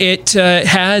in. It's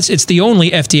the only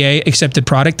FDA-accepted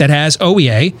product that has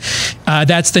OEA.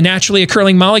 That's the naturally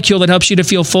occurring molecule that helps you to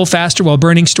feel full faster while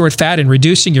burning stored fat and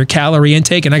reducing your calorie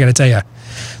intake. And I got to tell you,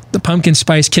 the pumpkin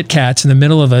spice Kit Kats in the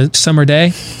middle of a summer day,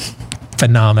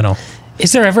 phenomenal.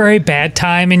 Is there ever a bad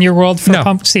time in your world for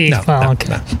pumpkin? No,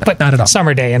 but not at all.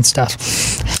 Summer day and stuff.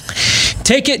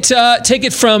 Take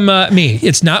it from me.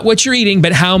 It's not what you're eating,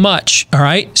 but how much. All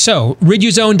right. So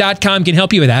Riduzone.com can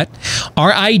help you with that.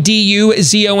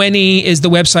 RIDUZONE is the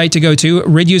website to go to.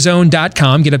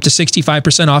 Riduzone.com. Get up to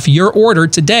 65% off your order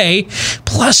today,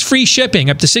 plus free shipping.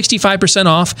 Up to 65%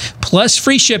 off, plus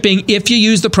free shipping if you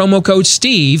use the promo code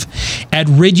Steve at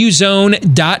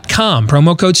Riduzone.com.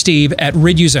 Promo code Steve at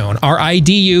Riduzone.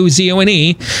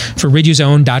 RIDUZONE for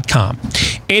Riduzone.com.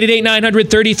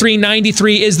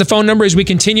 888-900-3393 is the phone number as we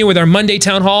continue with our Monday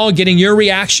Town Hall, getting your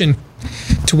reaction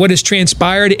to what has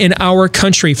transpired in our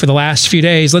country for the last few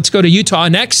days. Let's go to Utah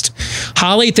next.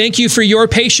 Holly, thank you for your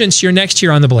patience. You're next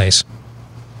here on The Blaze.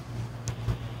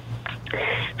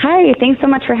 Hi, thanks so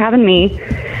much for having me.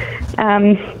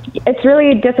 It's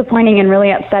really disappointing and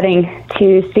really upsetting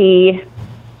to see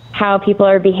how people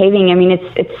are behaving. I mean,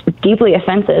 it's deeply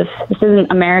offensive. This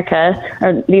isn't America,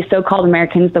 or these so-called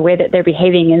Americans. The way that they're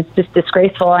behaving is just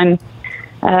disgraceful.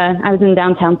 I was in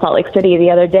downtown Salt Lake City the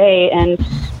other day, and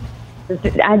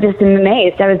I just am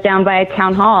amazed. I was down by a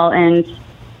town hall, and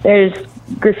there's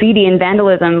graffiti and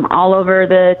vandalism all over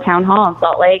the town hall in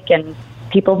Salt Lake, and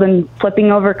people have been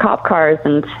flipping over cop cars,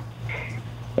 and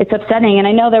it's upsetting. And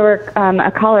I know there were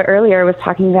a caller earlier was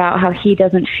talking about how he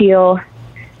doesn't feel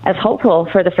as hopeful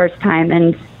for the first time,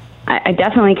 and I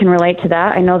definitely can relate to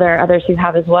that. I know there are others who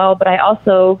have as well, but I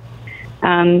also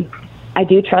I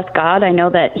do trust God. I know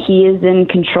that He is in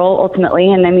control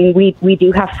ultimately, and I mean we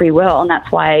do have free will, and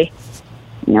that's why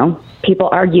people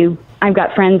argue. I've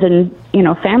got friends and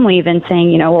family even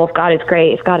saying, well, if God is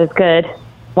great, if God is good,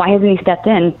 why hasn't He stepped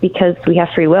in? Because we have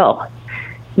free will,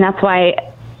 and that's why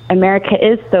America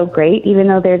is so great. Even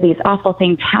though there are these awful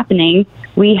things happening,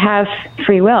 we have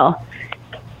free will.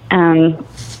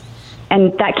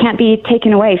 And that can't be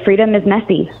taken away. Freedom is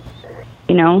messy.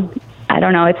 I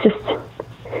don't know.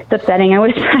 It's upsetting. I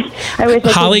wish.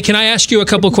 Holly, can I ask you a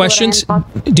couple questions?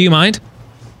 Do you mind?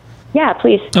 Yeah,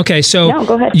 please. Okay, so no,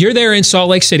 go ahead. You're there in Salt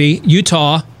Lake City.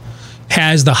 Utah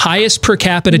has the highest per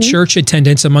capita church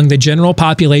attendance among the general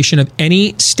population of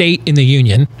any state in the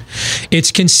union.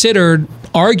 It's considered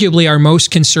arguably our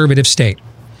most conservative state.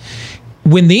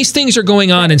 When these things are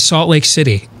going on in Salt Lake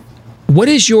City, what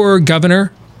is your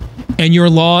governor and your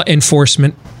law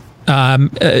enforcement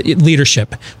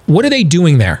leadership? What are they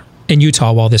doing there in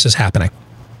Utah while this is happening?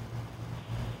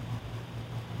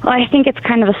 Well, I think it's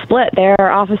kind of a split. There are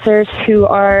officers who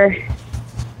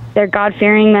they're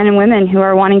God-fearing men and women who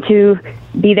are wanting to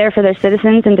be there for their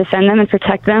citizens and defend them and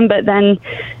protect them. But then,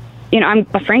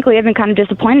 frankly, I've been kind of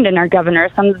disappointed in our governor.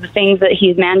 Some of the things that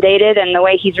he's mandated and the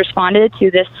way he's responded to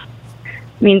this.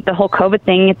 I mean, the whole COVID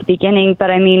thing at the beginning.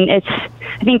 But I mean,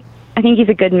 I think he's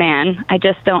a good man. I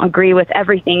just don't agree with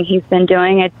everything he's been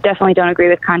doing. I definitely don't agree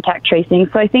with contact tracing.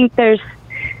 So I think there's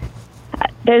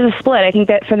a split. I think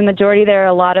that for the majority, there are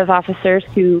a lot of officers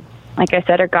who, like I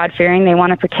said, are God-fearing. They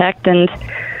want to protect. And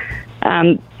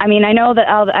I know that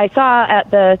I saw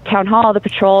at the town hall,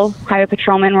 the highway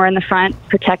patrolmen were in the front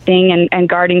protecting and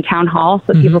guarding town hall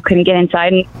so people couldn't get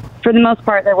inside. And for the most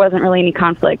part, there wasn't really any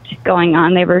conflict going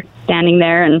on. They were standing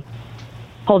there and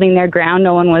holding their ground.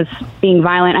 No one was being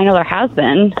violent. I know there has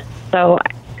been. So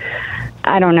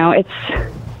I don't know.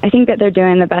 I think that they're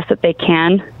doing the best that they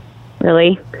can,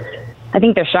 really. I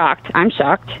think they're shocked. I'm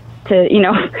shocked.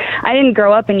 I didn't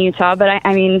grow up in Utah, but I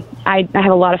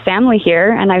have a lot of family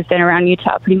here, and I've been around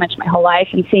Utah pretty much my whole life,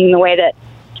 and seeing the way that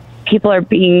people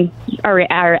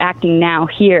are acting now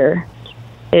here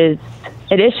it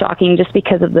is shocking just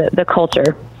because of the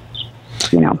culture.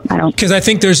 I don't. Because I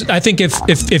think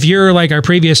if you're like our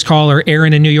previous caller,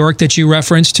 Aaron in New York, that you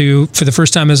referenced to for the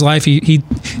first time in his life, he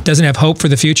doesn't have hope for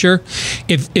the future.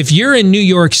 If you're in New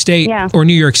York State or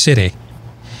New York City,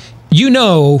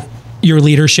 your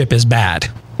leadership is bad.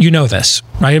 You know this,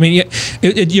 right? I mean,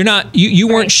 you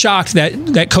weren't shocked that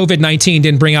COVID-19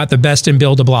 didn't bring out the best in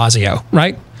Bill de Blasio,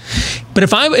 right? But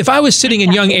if I was sitting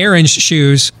in young Aaron's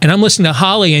shoes and I'm listening to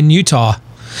Holly in Utah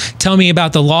tell me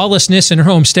about the lawlessness in her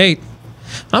home state,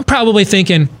 I'm probably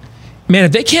thinking, man,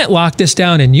 if they can't lock this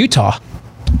down in Utah,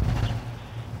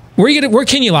 where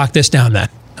can you lock this down then?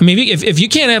 I mean, if you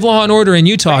can't have law and order in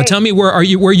Utah, tell me where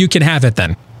you can have it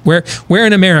then. Where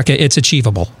in America it's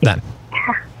achievable then?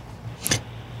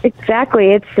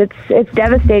 Exactly. It's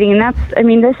devastating.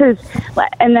 And this is,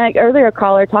 and that earlier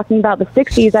caller talking about the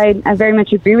 60s, I very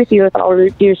much agree with you with all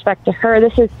due respect to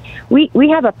her. We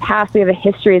have a past, we have a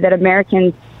history that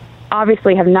Americans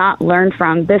obviously have not learned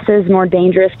from. This is more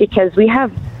dangerous because we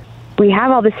have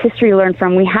all this history to learn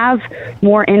from. We have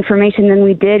more information than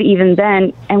we did even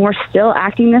then, and we're still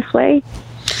acting this way.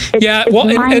 And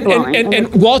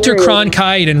Walter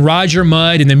Cronkite and Roger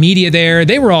Mudd and the media there,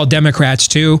 they were all Democrats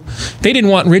too. They didn't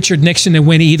want Richard Nixon to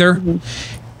win either.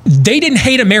 They didn't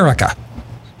hate America.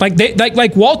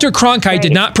 Like Walter Cronkite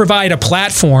did not provide a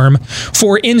platform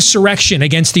for insurrection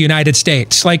against the United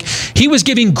States. Like, he was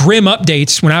giving grim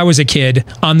updates when I was a kid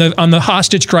on the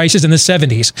hostage crisis in the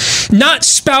 70s, not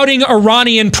spouting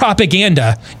Iranian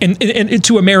propaganda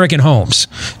into American homes.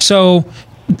 So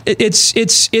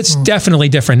it's definitely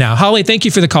different now. Holly, thank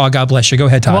you for the call. God bless you. Go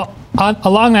ahead, Todd. Well,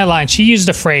 along that line, she used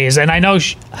a phrase, and I know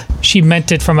she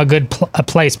meant it from a good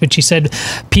place, but she said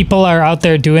people are out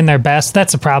there doing their best.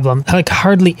 That's a problem. Like,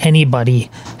 hardly anybody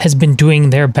has been doing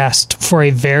their best for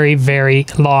a very, very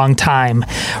long time.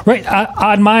 Right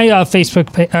on my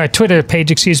Twitter page,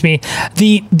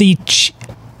 the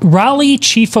Raleigh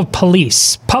chief of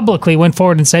police publicly went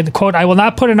forward and said, quote, "I will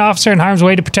not put an officer in harm's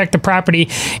way to protect the property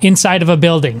inside of a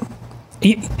building."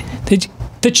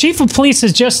 The chief of police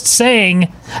is just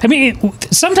saying, I mean,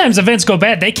 sometimes events go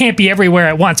bad. They can't be everywhere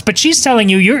at once. But she's telling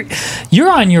you, you're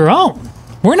on your own.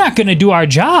 we're not going to do our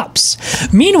jobs.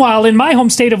 Meanwhile, in my home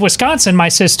state of Wisconsin, my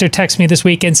sister texts me this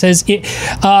week and says,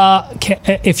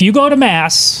 if you go to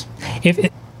Mass,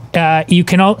 it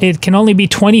can only be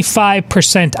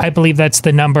 25%, I believe that's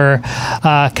the number,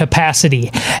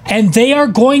 capacity. And they are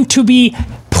going to be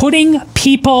putting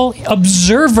people,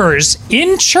 observers,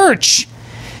 in church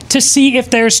to see if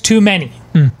there's too many.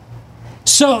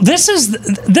 So this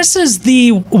is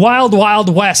the wild,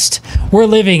 wild west we're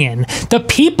living in. The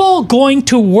people going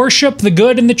to worship the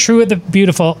good and the true and the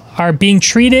beautiful are being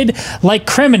treated like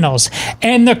criminals,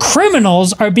 and the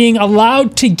criminals are being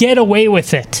allowed to get away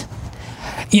with it.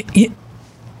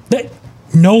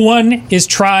 No one is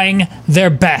trying their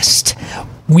best.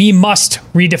 We must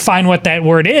redefine what that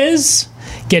word is,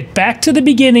 get back to the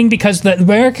beginning, because the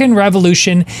American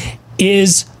Revolution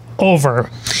is over.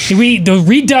 The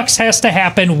redux has to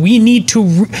happen. We need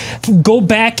to go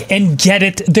back and get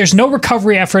it. There's no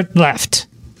recovery effort left.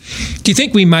 Do you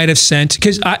think we might have sent,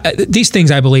 because these things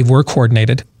I believe were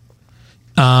coordinated.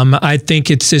 I think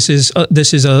this is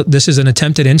an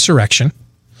attempted insurrection.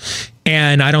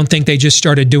 And I don't think they just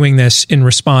started doing this in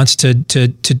response to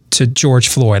George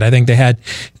Floyd. I think they had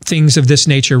things of this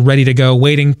nature ready to go,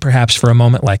 waiting perhaps for a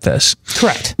moment like this.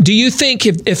 Correct. Do you think,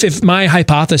 if my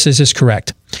hypothesis is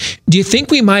correct, do you think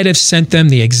we might have sent them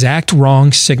the exact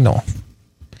wrong signal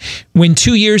when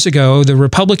 2 years ago the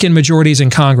Republican majorities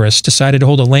in Congress decided to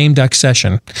hold a lame duck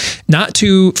session, not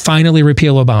to finally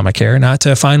repeal Obamacare, not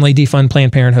to finally defund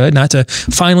Planned Parenthood, not to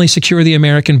finally secure the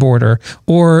American border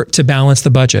or to balance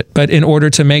the budget, but in order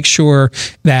to make sure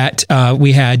that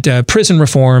we had prison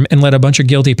reform and let a bunch of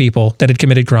guilty people that had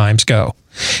committed crimes go?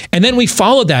 And then we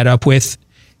followed that up with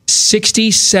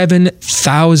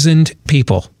 67,000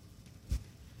 people.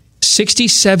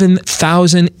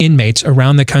 67,000 inmates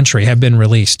around the country have been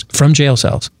released from jail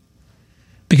cells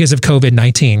because of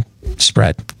COVID-19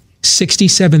 spread.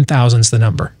 67,000 is the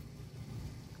number.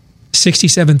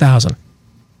 67,000.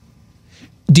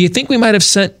 Do you think we might have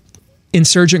sent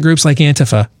insurgent groups like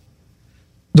Antifa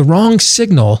the wrong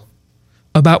signal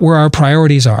about where our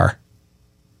priorities are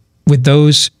with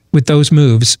those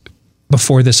moves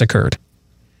before this occurred?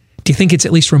 Do you think it's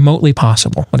at least remotely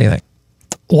possible? What do you think?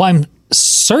 Well, I'm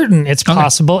certain it's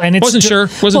possible, and it's wasn't sure.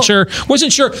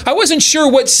 I wasn't sure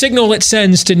what signal it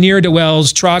sends to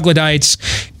ne'er-do-wells, troglodytes,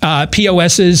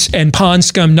 POSs, and pond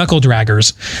scum knuckle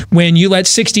draggers when you let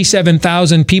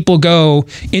 67,000 people go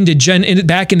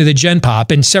back into the Gen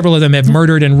Pop, and several of them have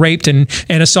murdered and raped and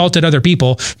assaulted other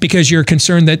people because you're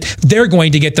concerned that they're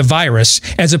going to get the virus,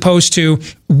 as opposed to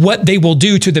what they will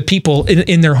do to the people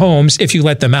in their homes if you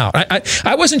let them out.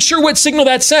 I wasn't sure what signal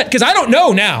that sent, because I don't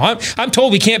know now. I'm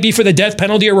told we can't be for the death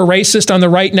penalty, or we're racist on the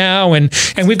right now, and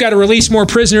we've got to release more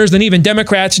prisoners than even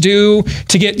Democrats do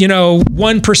to get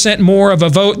 1% more of a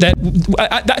vote.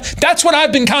 That's what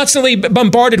I've been constantly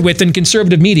bombarded with in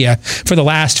conservative media for the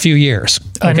last few years.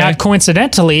 Okay? Not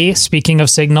coincidentally, speaking of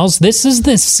signals, this is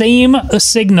the same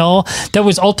signal that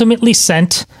was ultimately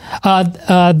sent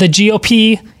the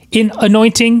GOP in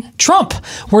anointing Trump.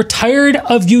 We're tired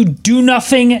of you do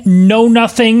nothing, know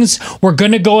nothings. We're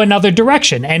going to go another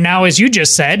direction. And now, as you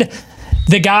just said,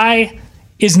 the guy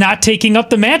is not taking up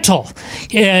the mantle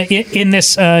in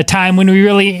this time when we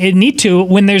really need to,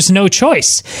 when there's no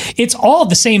choice. It's all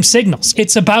the same signals.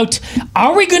 It's about,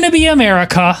 are we going to be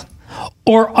America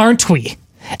or aren't we?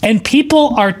 And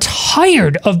people are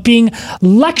tired of being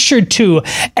lectured to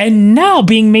and now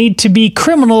being made to be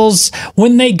criminals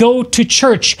when they go to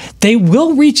church. They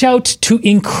will reach out to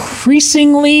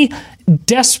increasingly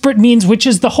desperate means, which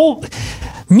is the whole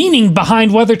meaning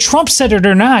behind whether Trump said it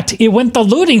or not. When the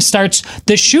looting starts,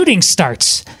 the shooting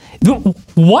starts.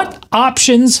 What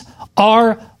options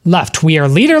are left? We are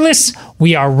leaderless.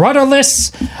 We are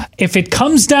rudderless. If it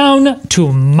comes down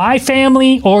to my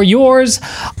family or yours,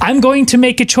 I'm going to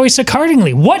make a choice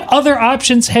accordingly. What other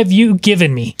options have you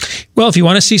given me? Well, if you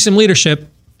want to see some leadership,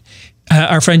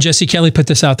 our friend Jesse Kelly put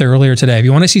this out there earlier today. If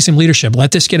you want to see some leadership,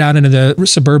 let this get out into the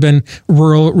suburban,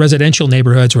 rural, residential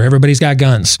neighborhoods where everybody's got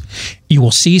guns. You will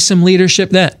see some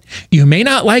leadership then. You may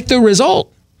not like the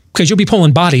result because you'll be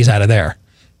pulling bodies out of there.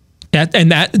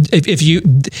 If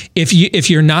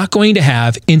you're not going to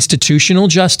have institutional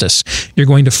justice, you're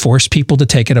going to force people to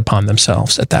take it upon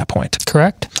themselves at that point.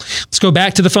 Correct. Let's go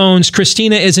back to the phones.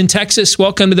 Christina is in Texas.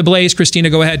 Welcome to the Blaze. Christina,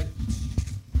 go ahead.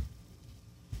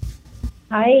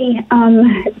 Hi.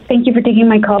 Thank you for taking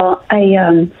my call.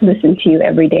 I listen to you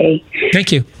every day.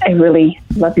 Thank you. I really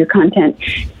love your content.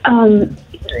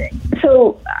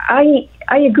 So I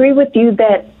agree with you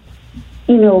that,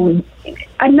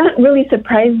 I'm not really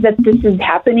surprised that this is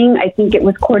happening. I think it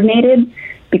was coordinated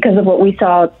because of what we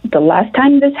saw the last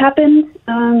time this happened.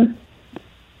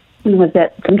 when was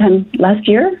that? Sometime last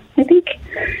year, I think.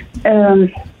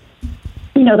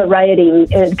 The rioting,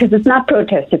 because it's not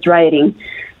protest, it's rioting.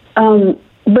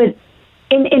 But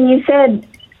you said,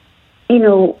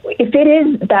 if it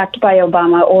is backed by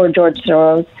Obama or George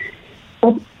Soros,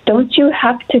 well, don't you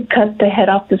have to cut the head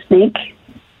off the snake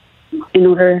in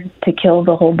order to kill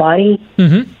the whole body?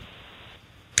 Mm-hmm.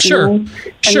 Sure.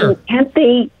 Sure.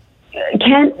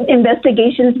 Can't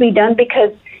investigations be done?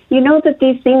 Because that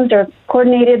these things are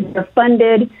coordinated, they're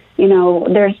funded.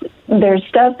 There's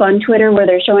stuff on Twitter where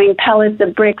they're showing pallets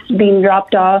of bricks being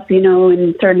dropped off,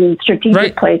 in certain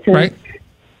strategic places. Right.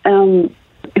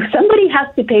 Somebody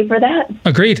has to pay for that.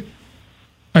 Agreed.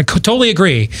 I totally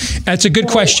agree. That's a good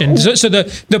question. So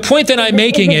the point that I'm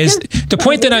making is the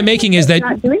point that I'm making is that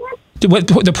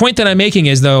the point that I'm making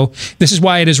is, though, this is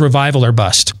why it is revival or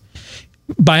bust.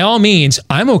 By all means,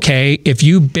 I'm okay if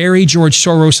you bury George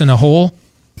Soros in a hole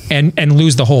and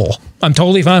lose the hole. I'm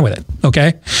totally fine with it.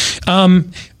 Okay.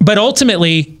 But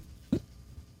ultimately,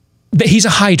 he's a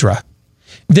hydra.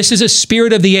 This is a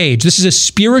spirit of the age. This is a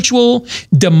spiritual,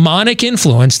 demonic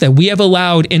influence that we have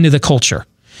allowed into the culture.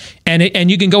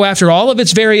 And you can go after all of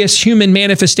its various human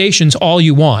manifestations all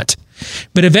you want.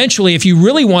 But eventually, if you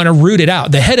really want to root it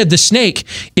out, the head of the snake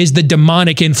is the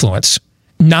demonic influence,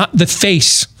 not the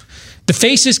face. The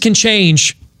faces can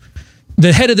change.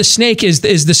 The head of the snake is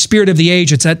the spirit of the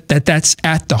age. It's that's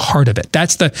at the heart of it.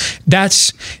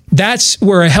 That's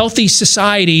where a healthy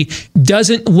society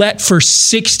doesn't let for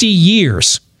 60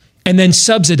 years and then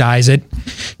subsidize it,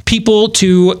 people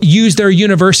to use their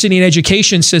university and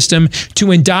education system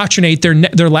to indoctrinate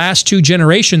their last two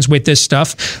generations with this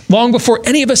stuff long before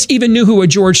any of us even knew who a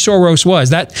George Soros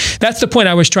was. That's the point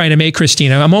I was trying to make,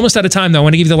 Christina. I'm almost out of time, though. I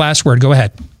want to give you the last word. Go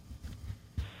ahead.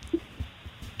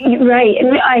 Right.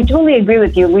 And I totally agree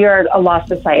with you. We are a lost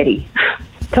society.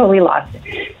 Totally lost.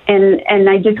 And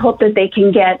I just hope that they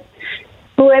can get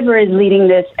whoever is leading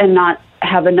this and not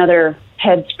have another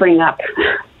head spring up.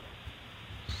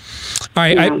 All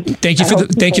right. Thank you for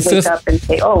the up and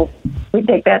say, "Oh, we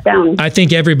take that down." I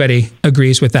think everybody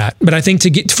agrees with that. But I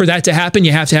think for that to happen,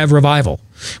 you have to have revival.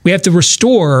 We have to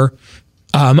restore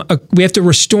a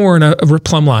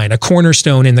plumb line, a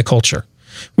cornerstone in the culture.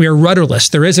 We are rudderless.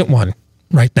 There isn't one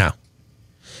right now.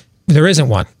 There isn't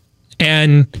one.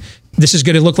 And this is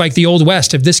going to look like the Old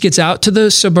West. If this gets out to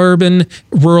the suburban,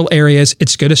 rural areas,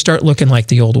 it's going to start looking like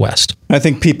the Old West. I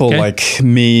think people like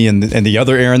me and the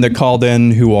other Aaron that called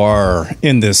in who are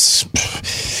in this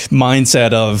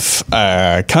mindset of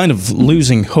kind of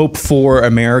losing hope for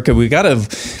America, we got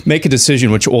to make a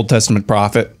decision which Old Testament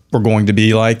prophet we're going to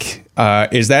be like.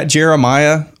 Is that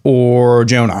Jeremiah or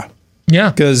Jonah? Yeah.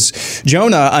 Because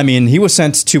Jonah, he was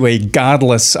sent to a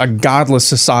godless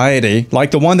society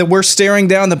like the one that we're staring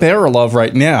down the barrel of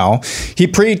right now. He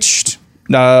preached,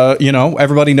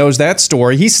 everybody knows that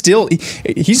story.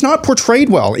 He's not portrayed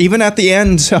well, even at the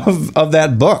end of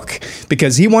that book,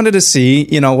 because he wanted to see,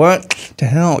 what the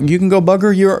hell, you can go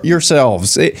bugger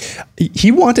yourselves.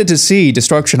 He wanted to see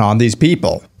destruction on these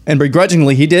people. And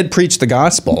begrudgingly, he did preach the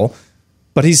gospel.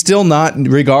 But he's still not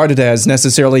regarded as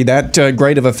necessarily that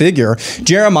great of a figure.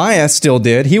 Jeremiah still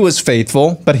did. He was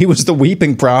faithful, but he was the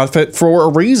weeping prophet for a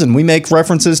reason. We make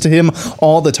references to him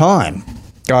all the time.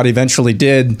 God eventually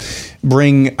did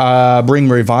bring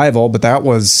revival, but that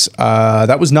was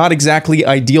not exactly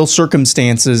ideal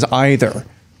circumstances either.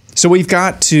 So we've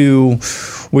got to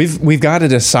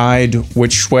decide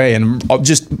which way. And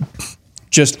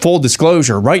just full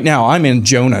disclosure, right now I'm in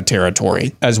Jonah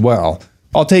territory as well.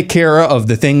 I'll take care of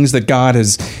the things that God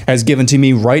has given to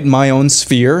me right in my own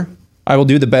sphere. I will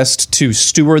do the best to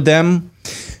steward them.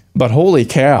 But holy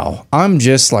cow, I'm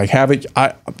just like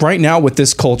right now with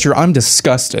this culture, I'm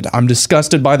disgusted. I'm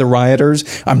disgusted by the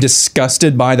rioters. I'm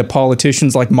disgusted by the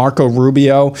politicians like Marco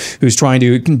Rubio, who's trying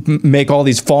to make all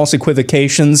these false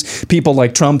equivocations. People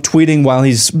like Trump tweeting while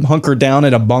he's hunkered down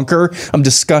in a bunker. I'm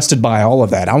disgusted by all of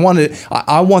that. I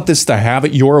want this to have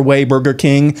it your way, Burger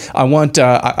King. I want,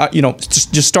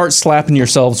 just start slapping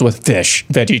yourselves with fish,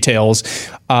 VeggieTales.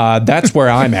 That's where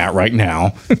I'm at right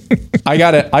now. I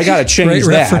gotta change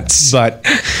that. But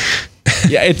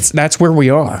yeah, that's where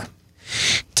we are.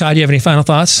 Todd, do you have any final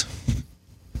thoughts?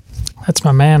 That's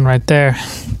my man right there.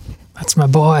 That's my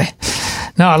boy.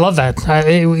 No, I love that.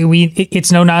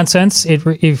 It's no nonsense.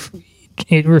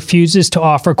 It refuses to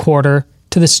offer quarter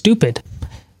to the stupid.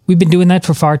 We've been doing that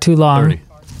for far too long. 30.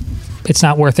 It's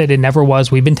not worth it. It never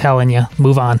was. We've been telling you.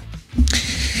 Move on.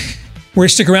 We're going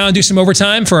to stick around and do some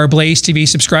overtime for our Blaze TV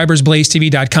subscribers,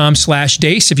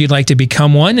 blazetv.com/Deace. If you'd like to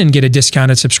become one and get a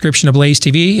discounted subscription to Blaze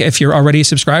TV, if you're already a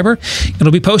subscriber,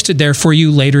 it'll be posted there for you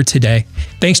later today.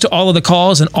 Thanks to all of the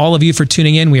calls and all of you for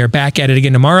tuning in. We are back at it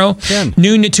again tomorrow,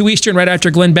 noon to 2 Eastern, right after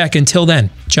Glenn Beck. Until then,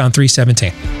 John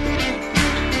 3:17.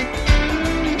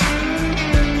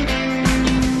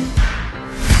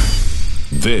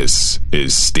 This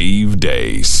is Steve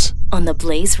Deace on the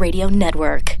Blaze Radio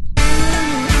Network.